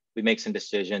together, we make some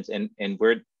decisions, and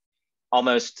we're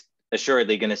almost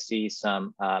assuredly going to see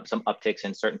some upticks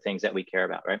in certain things that we care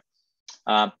about,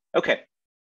 right? Okay.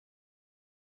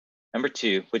 Number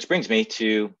 2, which brings me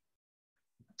to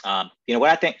what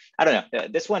I think. I don't know.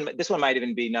 This one might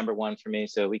even be number 1 for me,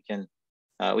 so we can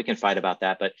fight about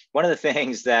that. But one of the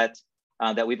things that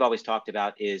we've always talked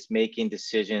about is making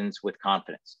decisions with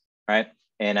confidence, right?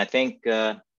 And I think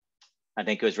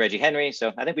it was Reggie Henry.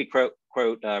 So I think we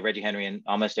quote Reggie Henry in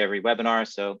almost every webinar.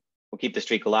 So we'll keep the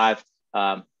streak alive.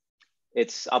 I'll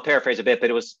paraphrase a bit, but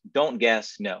it was "Don't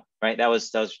guess, know." Right? That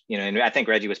was and I think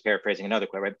Reggie was paraphrasing another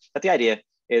quote, right? But the idea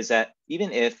is that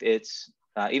even if it's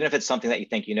something that you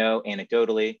think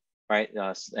anecdotally, right,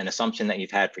 an assumption that you've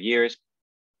had for years,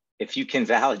 if you can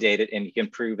validate it and you can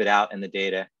prove it out in the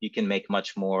data, you can make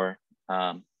much more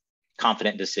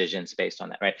confident decisions based on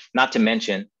that, right? Not to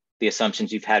mention the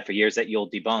assumptions you've had for years that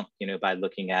you'll debunk, by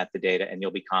looking at the data, and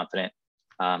you'll be confident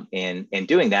in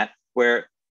doing that. Where,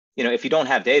 if you don't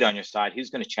have data on your side, who's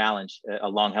going to challenge a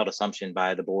long-held assumption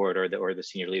by the board or the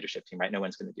senior leadership team, right? No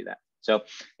one's going to do that. So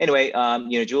anyway,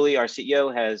 Julie, our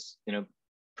CEO, has,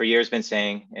 for years been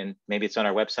saying, and maybe it's on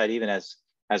our website even as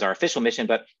our official mission,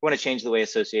 but we want to change the way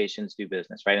associations do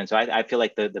business, right? And so I feel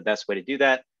like the best way to do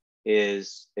that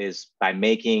is by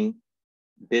making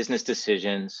business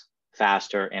decisions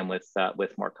faster and with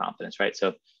more confidence, right?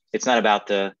 So it's not about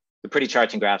the pretty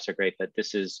charts and graphs are great, but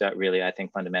this is really, I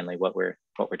think, fundamentally what we're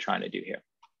trying to do here.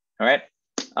 All right.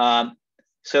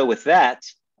 So with that,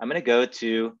 I'm going to go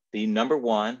to the number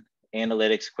 1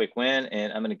 analytics quick win,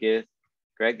 and I'm going to give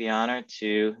Greg the honor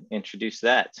to introduce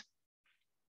that.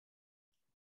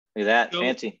 Look at that,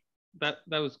 fancy. That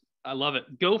was, I love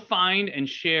it. Go find and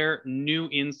share new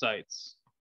insights.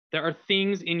 There are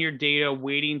things in your data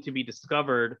waiting to be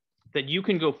discovered that you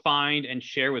can go find and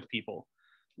share with people.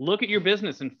 Look at your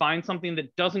business and find something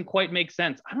that doesn't quite make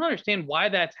sense. I don't understand why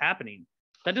that's happening.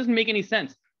 That doesn't make any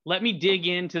sense. Let me dig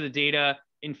into the data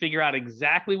and figure out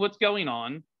exactly what's going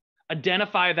on,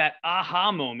 identify that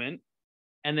aha moment,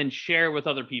 and then share with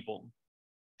other people.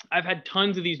 I've had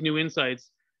tons of these new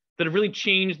insights that have really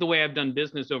changed the way I've done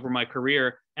business over my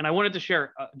career. And I wanted to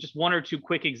share just 1 or 2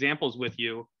 quick examples with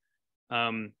you.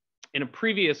 In a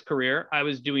previous career, I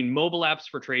was doing mobile apps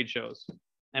for trade shows.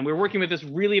 And we were working with this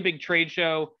really big trade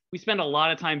show. We spent a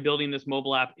lot of time building this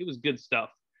mobile app. It was good stuff.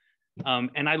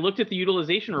 And I looked at the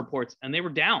utilization reports and they were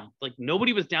down. Like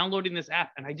nobody was downloading this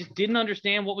app. And I just didn't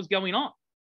understand what was going on.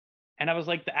 And I was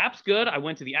like, the app's good. I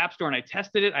went to the app store and I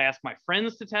tested it. I asked my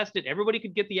friends to test it. Everybody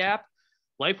could get the app.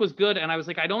 Life was good. And I was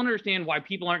like, I don't understand why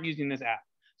people aren't using this app.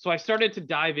 So I started to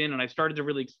dive in and I started to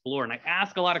really explore and I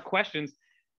asked a lot of questions.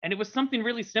 And it was something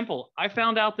really simple. I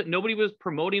found out that nobody was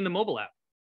promoting the mobile app.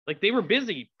 Like they were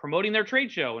busy promoting their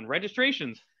trade show and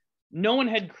registrations. No one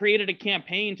had created a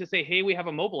campaign to say, hey, we have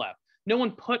a mobile app. No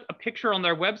one put a picture on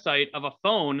their website of a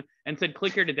phone and said,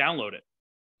 click here to download it.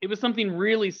 It was something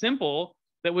really simple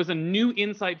that was a new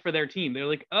insight for their team. They're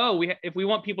like, oh, if we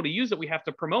want people to use it, we have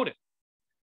to promote it.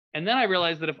 And then I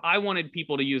realized that if I wanted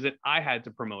people to use it, I had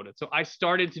to promote it. So I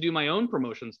started to do my own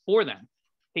promotions for them.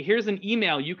 Hey, here's an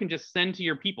email you can just send to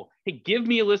your people. Hey, give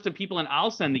me a list of people and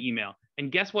I'll send the email.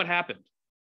 And guess what happened?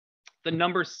 The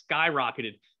numbers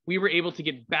skyrocketed. We were able to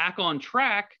get back on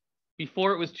track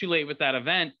before it was too late with that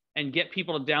event and get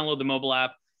people to download the mobile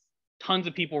app. Tons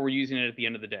of people were using it at the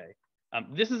end of the day.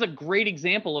 This is a great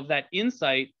example of that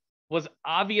insight was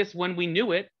obvious when we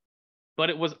knew it, but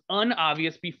it was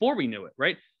unobvious before we knew it,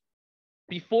 right?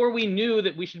 Before we knew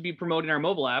that we should be promoting our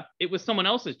mobile app, it was someone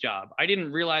else's job. I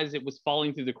didn't realize it was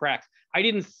falling through the cracks. I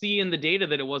didn't see in the data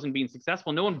that it wasn't being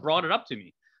successful. No one brought it up to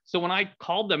me. So when I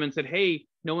called them and said, hey,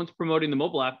 no one's promoting the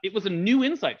mobile app, it was a new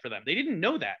insight for them. They didn't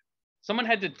know that. Someone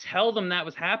had to tell them that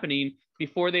was happening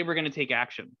before they were going to take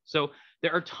action. So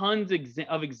there are tons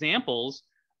of examples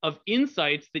of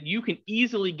insights that you can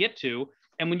easily get to.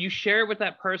 And when you share it with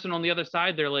that person on the other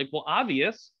side, they're like, well,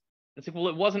 obvious. It's like, well,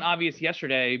 it wasn't obvious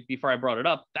yesterday before I brought it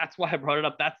up. That's why I brought it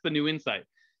up. That's the new insight.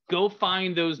 Go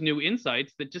find those new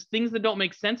insights that just things that don't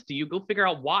make sense to you. Go figure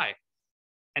out why.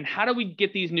 And how do we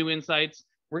get these new insights?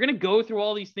 We're going to go through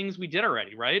all these things we did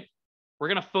already, right? We're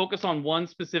going to focus on one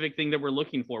specific thing that we're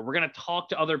looking for. We're going to talk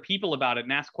to other people about it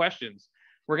and ask questions.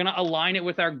 We're going to align it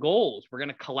with our goals. We're going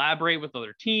to collaborate with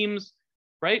other teams,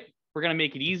 right? We're going to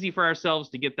make it easy for ourselves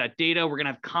to get that data. We're going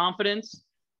to have confidence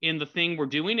in the thing we're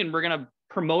doing, and we're going to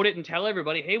promote it and tell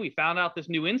everybody, hey, we found out this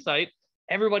new insight.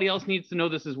 Everybody else needs to know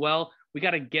this as well. We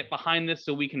got to get behind this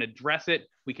so we can address it.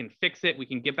 We can fix it. We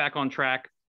can get back on track.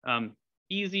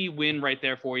 Easy win right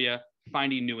there for you,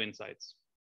 finding new insights.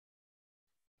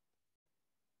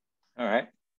 All right.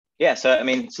 Yeah. So, I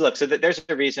mean, so look, so there's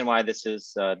a reason why this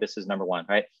is number one,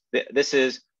 right? This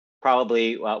is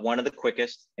probably one of the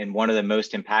quickest and one of the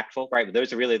most impactful, right? But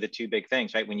those are really the two big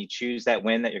things, right? When you choose that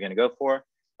win that you're going to go for,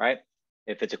 right?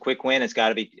 If it's a quick win, it's got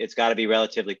to be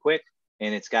relatively quick,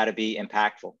 and it's got to be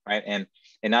impactful, right? And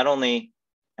not only,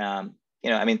 you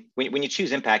know, I mean, when you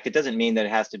choose impact, it doesn't mean that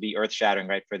it has to be earth-shattering,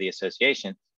 right, for the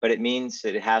association, but it means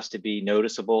that it has to be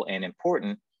noticeable and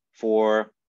important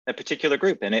for a particular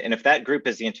group. And if that group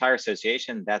is the entire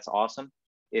association, that's awesome.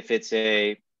 If it's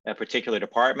a particular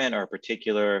department or a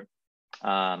particular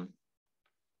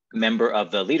member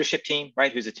of the leadership team,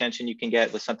 right, whose attention you can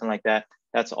get with something like that,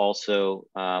 that's also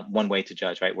one way to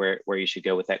judge, right, where you should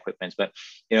go with that quick wins. But,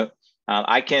 you know,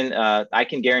 I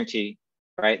can guarantee,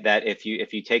 right, that if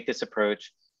you take this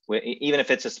approach, even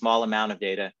if it's a small amount of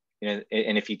data, you know,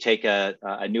 and if you take a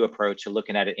new approach to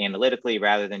looking at it analytically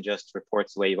rather than just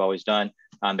reports the way you've always done,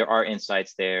 there are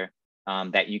insights there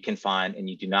that you can find, and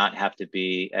you do not have to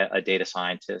be a data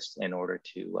scientist in order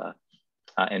to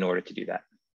do that.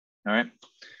 All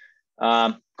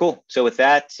right, cool. So with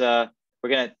that, we're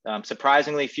gonna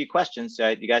surprisingly few questions.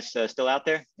 You guys still out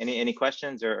there? Any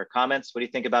questions or comments? What do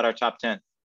you think about our top 10?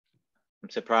 I'm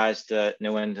surprised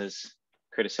no one has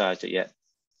criticized it yet.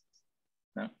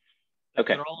 No.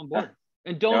 Okay. They're all on board.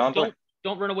 And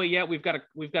don't run away yet. We've got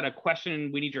a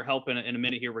question. We need your help in a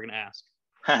minute here. We're gonna ask.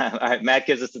 All right, Matt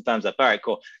gives us the thumbs up. All right,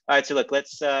 cool. All right, so look,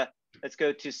 let's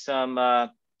go to some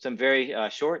very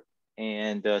short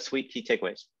and sweet key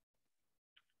takeaways.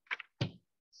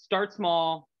 Start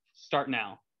small. Start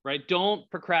now. Right? Don't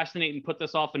procrastinate and put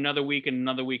this off another week and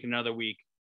another week and another week.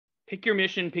 Pick your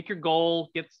mission. Pick your goal.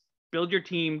 Build your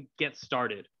team. Get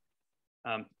started.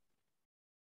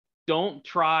 Don't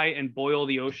try and boil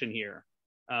the ocean here.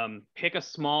 Pick a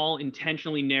small,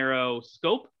 intentionally narrow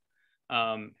scope.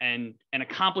 And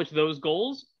accomplish those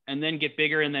goals, and then get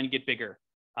bigger and then get bigger.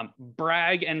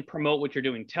 Brag and promote what you're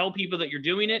doing. Tell people that you're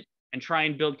doing it and try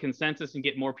and build consensus and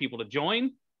get more people to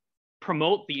join.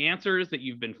 Promote the answers that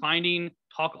you've been finding.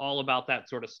 Talk all about that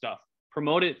sort of stuff.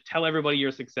 Promote it. Tell everybody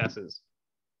your successes.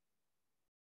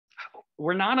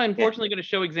 We're not, unfortunately, going to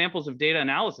show examples of data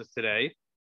analysis today.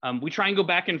 We try and go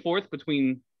back and forth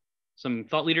between some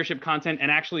thought leadership content, and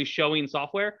actually showing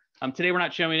software. Today, we're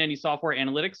not showing any software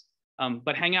analytics,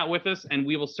 but hang out with us, and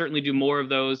we will certainly do more of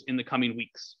those in the coming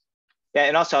weeks. Yeah,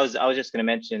 and also I was just going to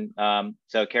mention,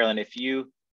 so Carolyn, if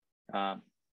you,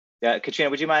 Katrina,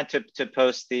 would you mind to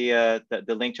post the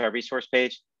link to our resource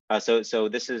page? So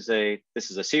this is a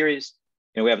series.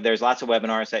 You know, there's lots of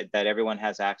webinars that everyone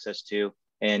has access to,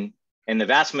 and the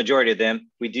vast majority of them,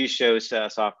 we do show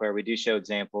software. We do show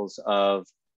examples of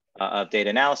data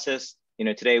analysis. You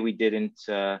know, today we didn't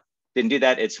do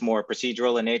that. It's more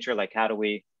procedural in nature. Like, how do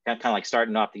we kind of like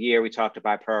starting off the year? We talked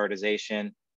about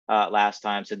prioritization last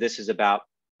time. So this is about,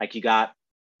 like, you got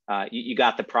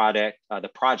the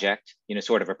project, you know,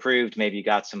 sort of approved. Maybe you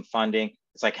got some funding.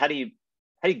 It's like, how do you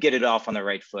get it off on the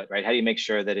right foot, right? How do you make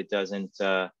sure that it doesn't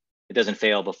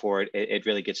fail before it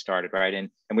really gets started, right? And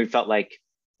we felt like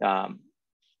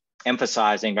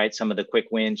emphasizing, right, some of the quick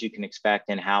wins you can expect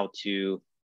and how to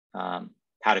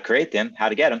create them, how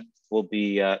to get them would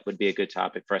be a good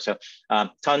topic for us. So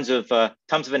tons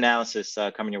of analysis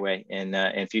coming your way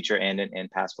in future and in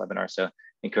past webinars. So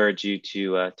encourage you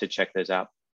to check those out.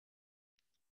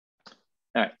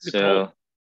 All right, so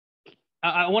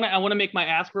I want to make my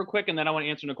ask real quick, and then I want to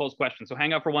answer Nicole's question. So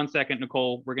hang out for 1 second,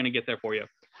 Nicole. We're going to get there for you.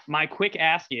 My quick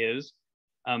ask is,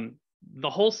 the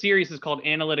whole series is called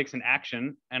Analytics in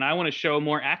Action, and I want to show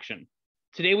more action.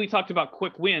 Today we talked about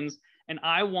quick wins, and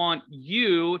I want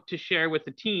you to share with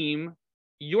the team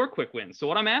your quick wins. So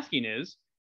what I'm asking is,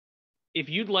 if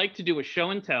you'd like to do a show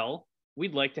and tell,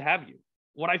 we'd like to have you.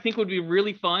 What I think would be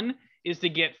really fun is to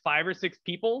get 5 or 6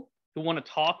 people who want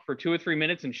to talk for 2 or 3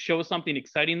 minutes and show something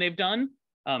exciting they've done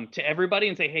to everybody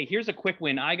and say, hey, here's a quick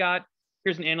win I got.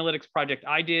 Here's an analytics project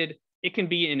I did. It can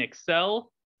be in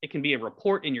Excel. It can be a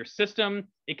report in your system.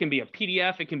 It can be a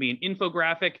PDF. It can be an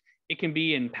infographic. It can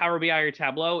be in Power BI or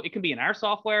Tableau. It can be in our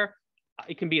software.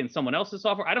 It can be in someone else's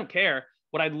software. I don't care.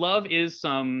 What I'd love is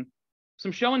some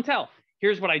show and tell.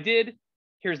 Here's what I did.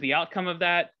 Here's the outcome of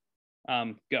that.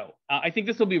 Go. I think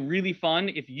this will be really fun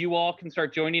if you all can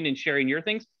start joining and sharing your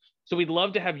things. So we'd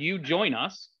love to have you join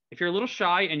us. If you're a little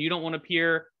shy and you don't want to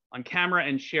appear on camera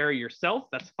and share yourself,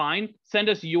 that's fine. Send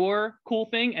us your cool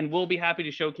thing and we'll be happy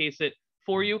to showcase it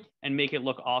for you and make it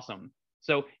look awesome.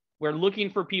 So we're looking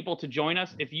for people to join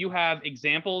us. If you have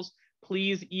examples,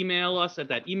 please email us at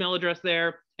that email address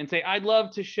there and say, I'd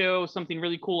love to show something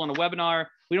really cool on a webinar.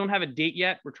 We don't have a date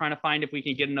yet. We're trying to find if we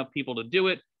can get enough people to do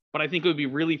it, but I think it would be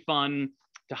really fun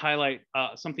to highlight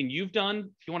something you've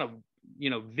done. If you want to,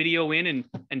 video in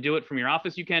and do it from your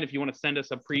office, you can. If you want to send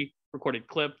us a pre-recorded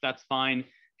clip, that's fine. If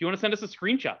you want to send us a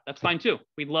screenshot, that's fine too.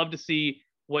 We'd love to see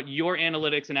what your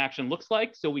analytics in action looks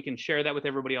like so we can share that with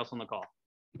everybody else on the call.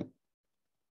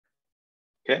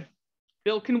 Okay.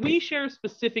 Bill, can we share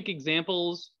specific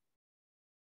examples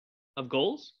of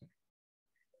goals?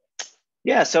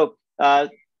 Yeah. So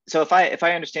if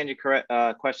I understand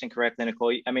your question correctly,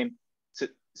 Nicole, I mean,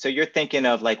 so you're thinking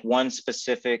of like one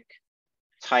specific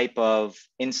type of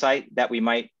insight that we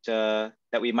might go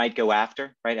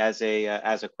after, right? As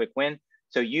a quick win.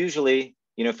 So usually,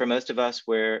 for most of us,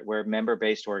 we're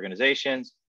member-based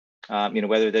organizations,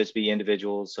 whether those be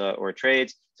individuals or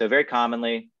trades. So very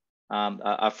commonly,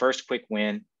 a first quick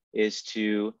win is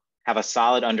to have a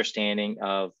solid understanding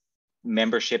of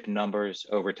membership numbers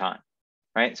over time,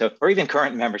 right? So, or even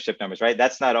current membership numbers, right?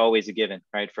 That's not always a given,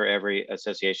 right, for every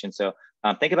association. So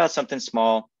think about something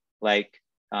small like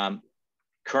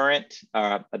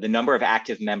the number of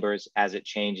active members as it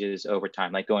changes over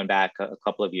time, like going back a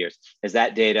couple of years. Is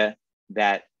that data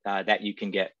that you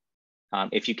can get?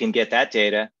 If you can get that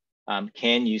data,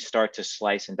 can you start to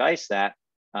slice and dice that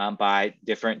by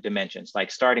different dimensions, like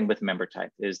starting with member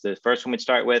type is the first one we'd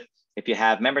start with. If you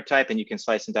have member type and you can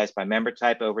slice and dice by member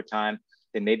type over time,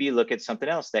 then maybe you look at something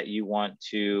else that you want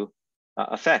to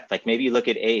affect. Like maybe you look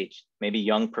at age, maybe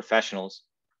young professionals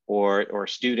or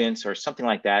students or something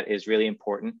like that is really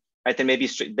important, right? Then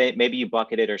maybe you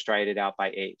bucket it or stride it out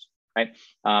by age, right?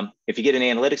 If you get an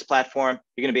analytics platform,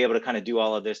 you're going to be able to kind of do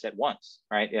all of this at once,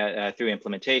 right? Through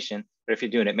implementation. But if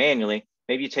you're doing it manually,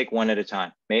 maybe you take one at a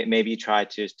time. Maybe you try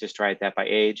to stride that by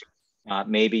age.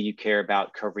 Maybe you care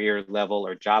about career level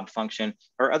or job function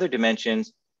or other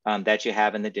dimensions that you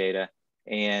have in the data,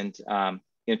 and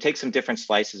take some different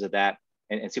slices of that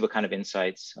and see what kind of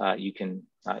insights you can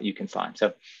find.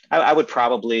 So I would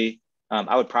probably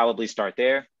start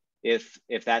there. If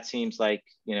that seems like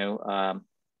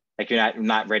like you're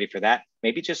not ready for that,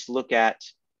 maybe just look at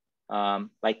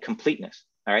like completeness.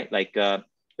 All right, like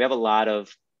we have a lot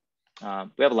of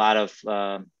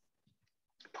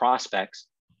prospects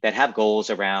that have goals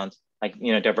around, like,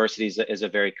 diversity is a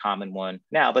very common one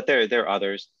now, but there are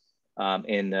others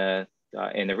in the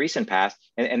in the recent past,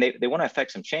 and they want to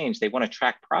affect some change. They want to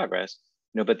track progress,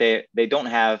 but they don't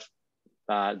have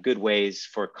good ways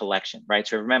for collection, right?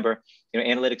 So remember,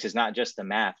 analytics is not just the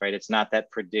math, right? It's not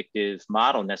that predictive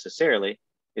model necessarily.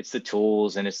 It's the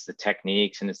tools and it's the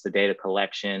techniques and it's the data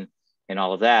collection and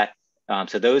all of that.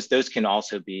 So those can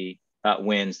also be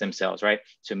wins themselves, right?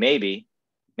 So maybe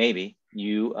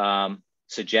you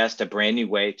suggest a brand new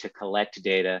way to collect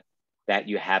data that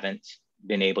you haven't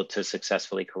been able to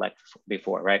successfully collect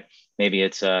before, right? Maybe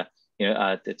it's a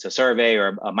survey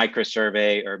or a micro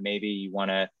survey, or maybe you want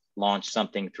to launch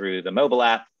something through the mobile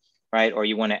app, right? Or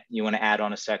you want to add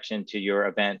on a section to your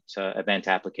event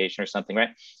application or something, right?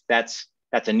 That's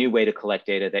a new way to collect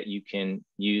data that you can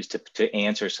use to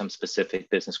answer some specific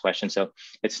business questions. So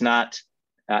it's not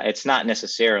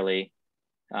necessarily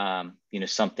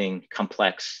something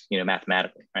complex,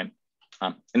 mathematically, right?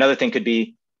 Another thing could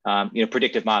be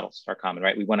predictive models are common,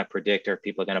 right? We want to predict, are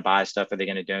people going to buy stuff? Are they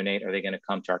going to donate? Are they going to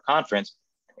come to our conference?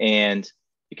 And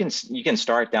you can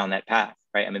start down that path,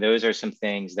 right? I mean, those are some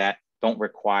things that don't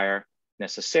require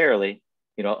necessarily,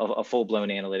 a full-blown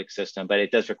analytic system, but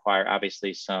it does require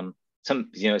obviously some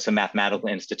mathematical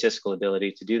and statistical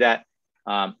ability to do that.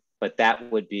 But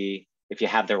that would be, if you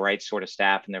have the right sort of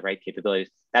staff and the right capabilities,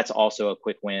 that's also a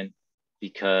quick win,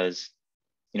 because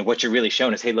what you're really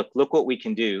showing is, hey, look what we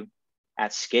can do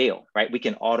at scale, right? We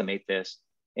can automate this.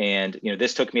 And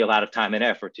this took me a lot of time and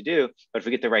effort to do, but if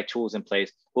we get the right tools in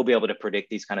place, we'll be able to predict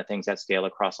these kind of things at scale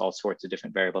across all sorts of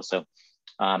different variables. So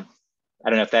I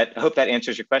don't know I hope that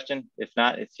answers your question. If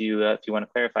not, if you want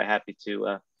to clarify, happy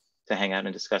to hang out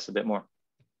and discuss a bit more.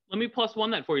 Let me plus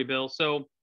one that for you, Bill. So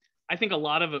I think a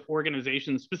lot of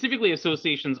organizations, specifically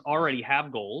associations, already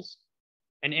have goals,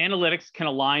 and analytics can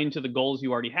align to the goals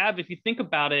you already have. If you think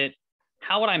about it,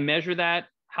 how would I measure that?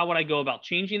 How would I go about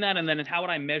changing that? And then how would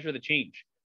I measure the change?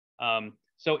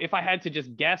 So if I had to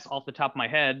just guess off the top of my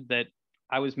head that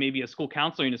I was maybe a school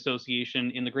counseling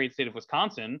association in the great state of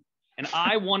Wisconsin, and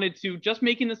I wanted to, just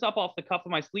making this up off the cuff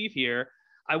of my sleeve here,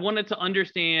 I wanted to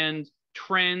understand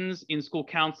trends in school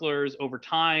counselors over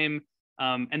time,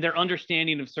 and their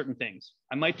understanding of certain things.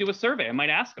 I might do a survey. I might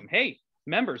ask them, hey,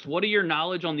 members, what are your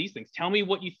knowledge on these things? Tell me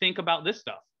what you think about this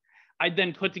stuff. I'd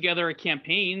then put together a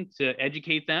campaign to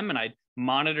educate them, and I'd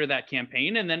monitor that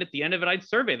campaign. And then at the end of it, I'd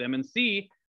survey them and see,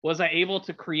 was I able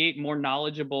to create more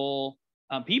knowledgeable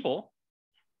people,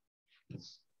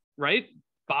 right?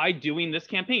 By doing this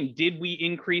campaign, did we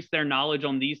increase their knowledge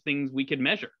on these things we could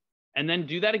measure? And then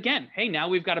do that again. Hey, now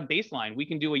we've got a baseline. We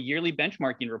can do a yearly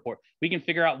benchmarking report. We can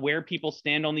figure out where people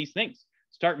stand on these things.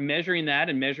 Start measuring that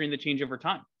and measuring the change over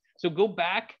time. So go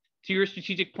back to your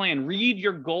strategic plan, read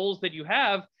your goals that you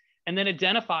have, and then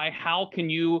identify how can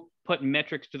you put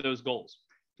metrics to those goals.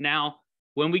 Now,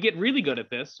 when we get really good at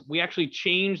this, we actually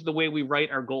change the way we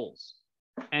write our goals.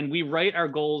 And we write our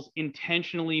goals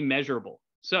intentionally measurable.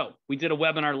 So we did a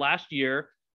webinar last year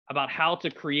about how to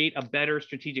create a better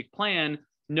strategic plan,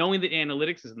 knowing that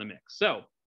analytics is in the mix. So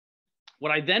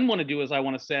what I then want to do is I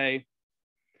want to say,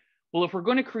 well, if we're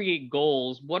going to create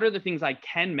goals, what are the things I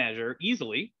can measure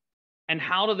easily? And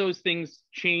how do those things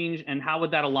change? And how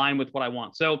would that align with what I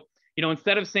want? So,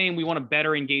 instead of saying we want to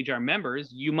better engage our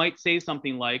members, you might say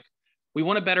something like, we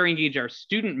want to better engage our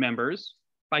student members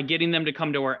by getting them to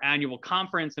come to our annual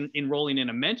conference and enrolling in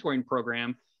a mentoring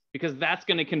program, because that's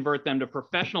going to convert them to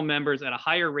professional members at a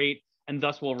higher rate, and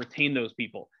thus will retain those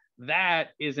people. That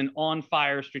is an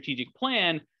on-fire strategic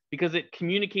plan, because it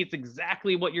communicates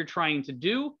exactly what you're trying to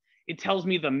do. It tells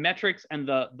me the metrics and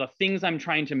the things I'm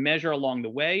trying to measure along the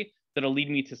way that'll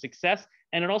lead me to success.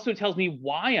 And it also tells me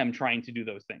why I'm trying to do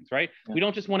those things, right? Yeah. We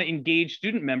don't just want to engage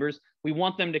student members. We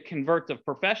want them to convert to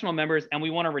professional members, and we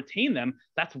want to retain them.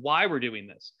 That's why we're doing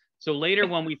this. So later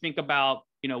when we think about,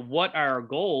 what are our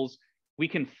goals, we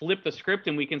can flip the script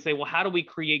and we can say, well, how do we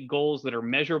create goals that are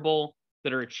measurable,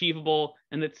 that are achievable,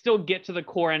 and that still get to the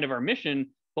core end of our mission,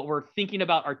 but we're thinking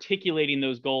about articulating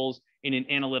those goals in an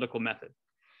analytical method.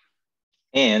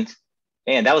 And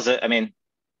that was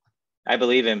I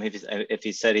believe him if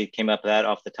he said he came up with that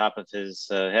off the top of his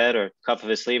head or cuff of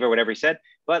his sleeve or whatever he said.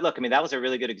 But look, that was a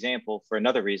really good example for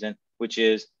another reason, which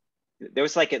is there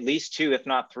was like at least 2, if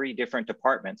not 3 different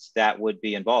departments that would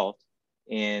be involved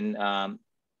in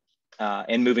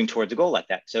moving towards a goal like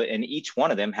that. So, and each one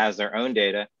of them has their own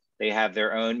data. They have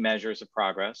their own measures of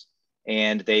progress,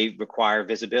 and they require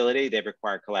visibility. They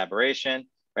require collaboration,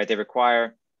 right? They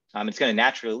require, it's going to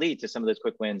naturally lead to some of those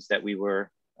quick wins that we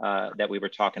were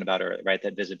talking about earlier, right?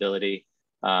 That visibility,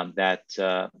 that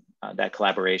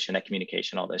collaboration, that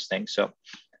communication, all those things. So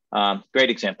great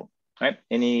example, right?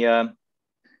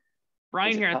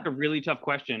 Brian here asked a really tough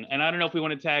question, and I don't know if we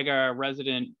want to tag our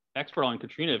resident expert on,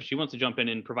 Katrina, if she wants to jump in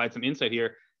and provide some insight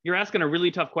here. You're asking a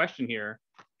really tough question here.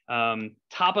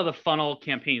 Top of the funnel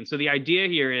campaign. So the idea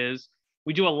here is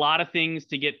we do a lot of things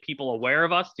to get people aware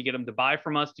of us, to get them to buy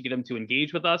from us, to get them to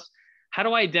engage with us. How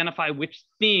do I identify which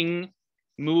thing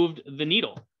moved the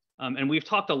needle? And we've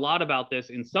talked a lot about this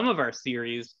in some of our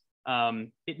series.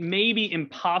 It may be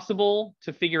impossible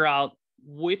to figure out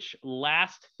which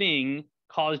last thing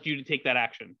caused you to take that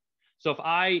action. So if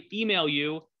I email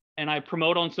you and I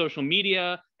promote on social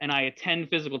media and I attend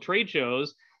physical trade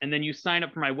shows, and then you sign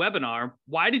up for my webinar,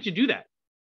 why did you do that?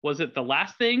 Was it the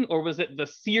last thing, or was it the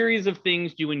series of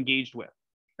things you engaged with?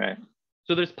 Right.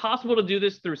 So there's possible to do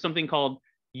this through something called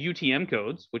UTM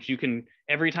codes, which you can,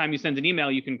 every time you send an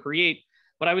email, you can create.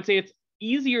 But I would say it's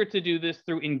easier to do this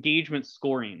through engagement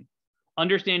scoring,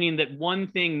 understanding that one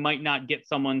thing might not get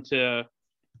someone to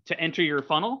enter your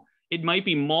funnel. It might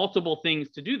be multiple things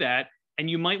to do that. And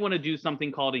you might want to do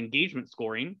something called engagement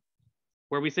scoring,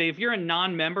 where we say, if you're a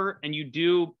non-member and you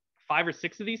do 5 or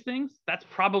 6 of these things, that's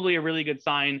probably a really good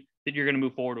sign that you're going to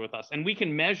move forward with us. And we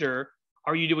can measure,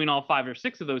 are you doing all 5 or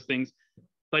 6 of those things?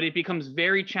 But it becomes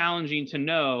very challenging to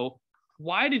know,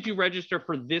 why did you register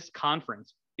for this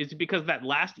conference? Is it because that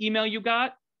last email you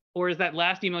got, or is that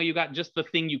last email you got just the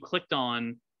thing you clicked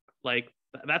on? Like,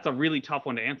 that's a really tough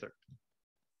one to answer.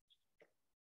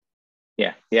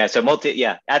 Yeah. So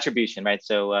attribution, right?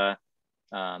 So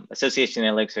association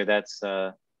analytics, or that's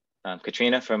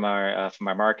Katrina from our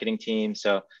marketing team.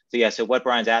 So what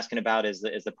Brian's asking about is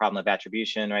the problem of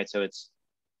attribution, right? So it's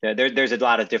there's a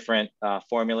lot of different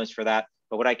formulas for that.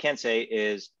 But what I can say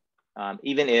is,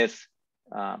 even if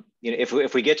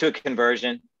if we get to a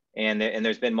conversion and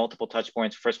there's been multiple touch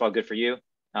points, first of all, good for you.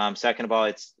 Second of all,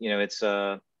 it's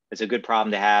a good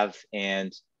problem to have,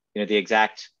 and the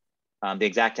exact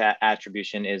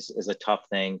attribution is a tough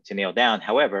thing to nail down.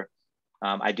 However,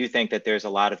 I do think that there's a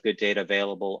lot of good data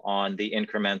available on the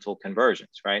incremental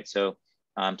conversions, right? So,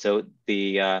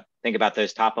 think about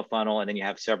those top of funnel, and then you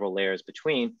have several layers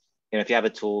between. If you have a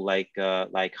tool like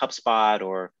HubSpot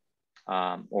or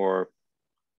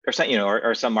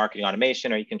some marketing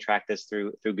automation, or you can track this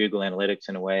through Google Analytics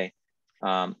in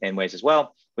ways as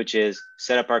well, which is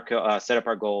set up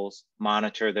our goals,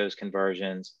 monitor those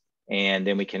conversions, and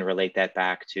then we can relate that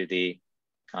back to the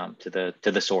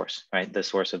source, right? The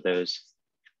source of those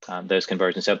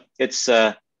conversions. So it's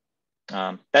that's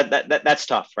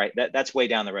tough, right? That's way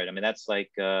down the road. I mean, that's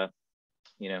like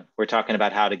we're talking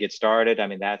about how to get started. I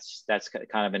mean, that's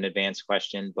kind of an advanced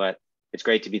question, but it's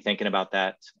great to be thinking about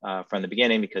that from the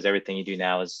beginning, because everything you do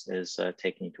now is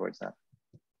taking you towards that.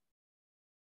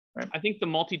 Right. I think the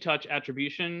multi-touch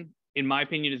attribution, in my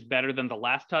opinion, is better than the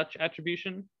last touch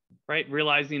attribution, right?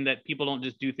 Realizing that people don't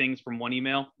just do things from one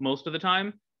email most of the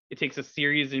time. It takes a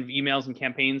series of emails and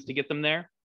campaigns to get them there.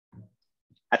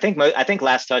 I think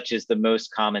last touch is the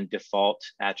most common default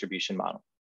attribution model.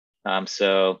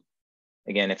 So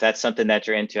again, if that's something that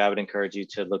you're into, I would encourage you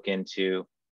to look into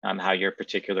how your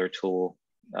particular tool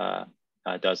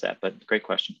does that. But great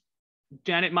question.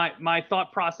 Janet, my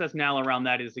thought process now around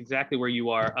that is exactly where you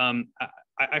are.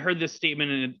 I heard this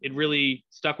statement and it really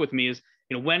stuck with me, is,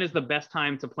 when is the best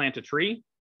time to plant a tree?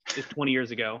 Is 20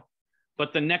 years ago.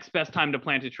 But the next best time to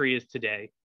plant a tree is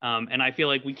today. And I feel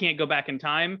like we can't go back in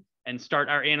time and start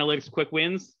our analytics quick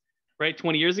wins, right,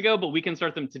 20 years ago, but we can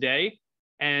start them today.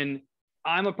 And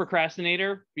I'm a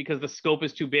procrastinator because the scope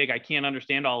is too big. I can't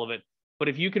understand all of it. But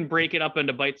if you can break it up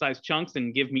into bite-sized chunks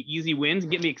and give me easy wins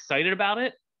and get me excited about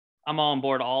it, I'm all on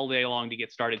board all day long to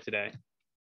get started today.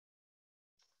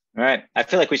 All right. I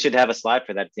feel like we should have a slide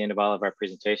for that at the end of all of our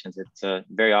presentations. It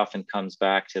very often comes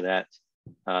back to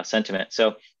that sentiment.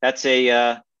 So that's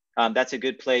a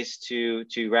good place to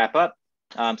wrap up.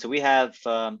 So we have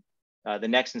the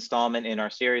next installment in our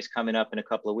series coming up in a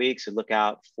couple of weeks. So look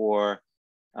out for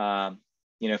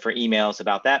for emails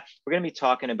about that. We're going to be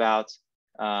talking about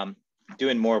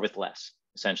doing more with less,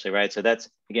 essentially, right? So that's,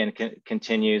 again,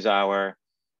 continues our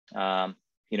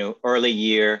early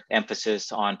year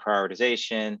emphasis on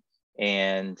prioritization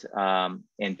and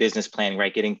business planning,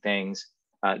 right? Getting things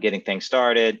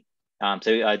started.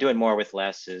 So doing more with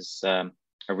less is a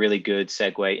really good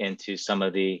segue into some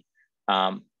of the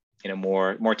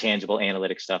more tangible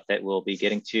analytic stuff that we'll be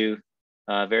getting to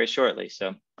very shortly.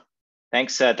 So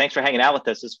thanks for hanging out with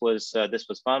us. This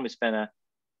was fun. We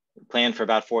planned for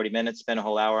about 40 minutes, spent a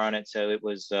whole hour on it. So it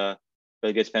was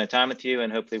really good spending time with you,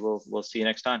 and hopefully we'll see you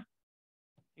next time.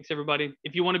 Thanks, everybody.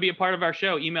 If you want to be a part of our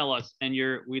show, email us, and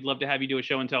we'd love to have you do a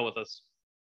show and tell with us.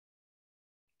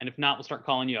 And if not, we'll start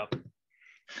calling you up.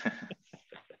 All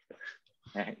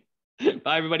right.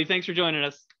 Bye, everybody. Thanks for joining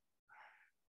us.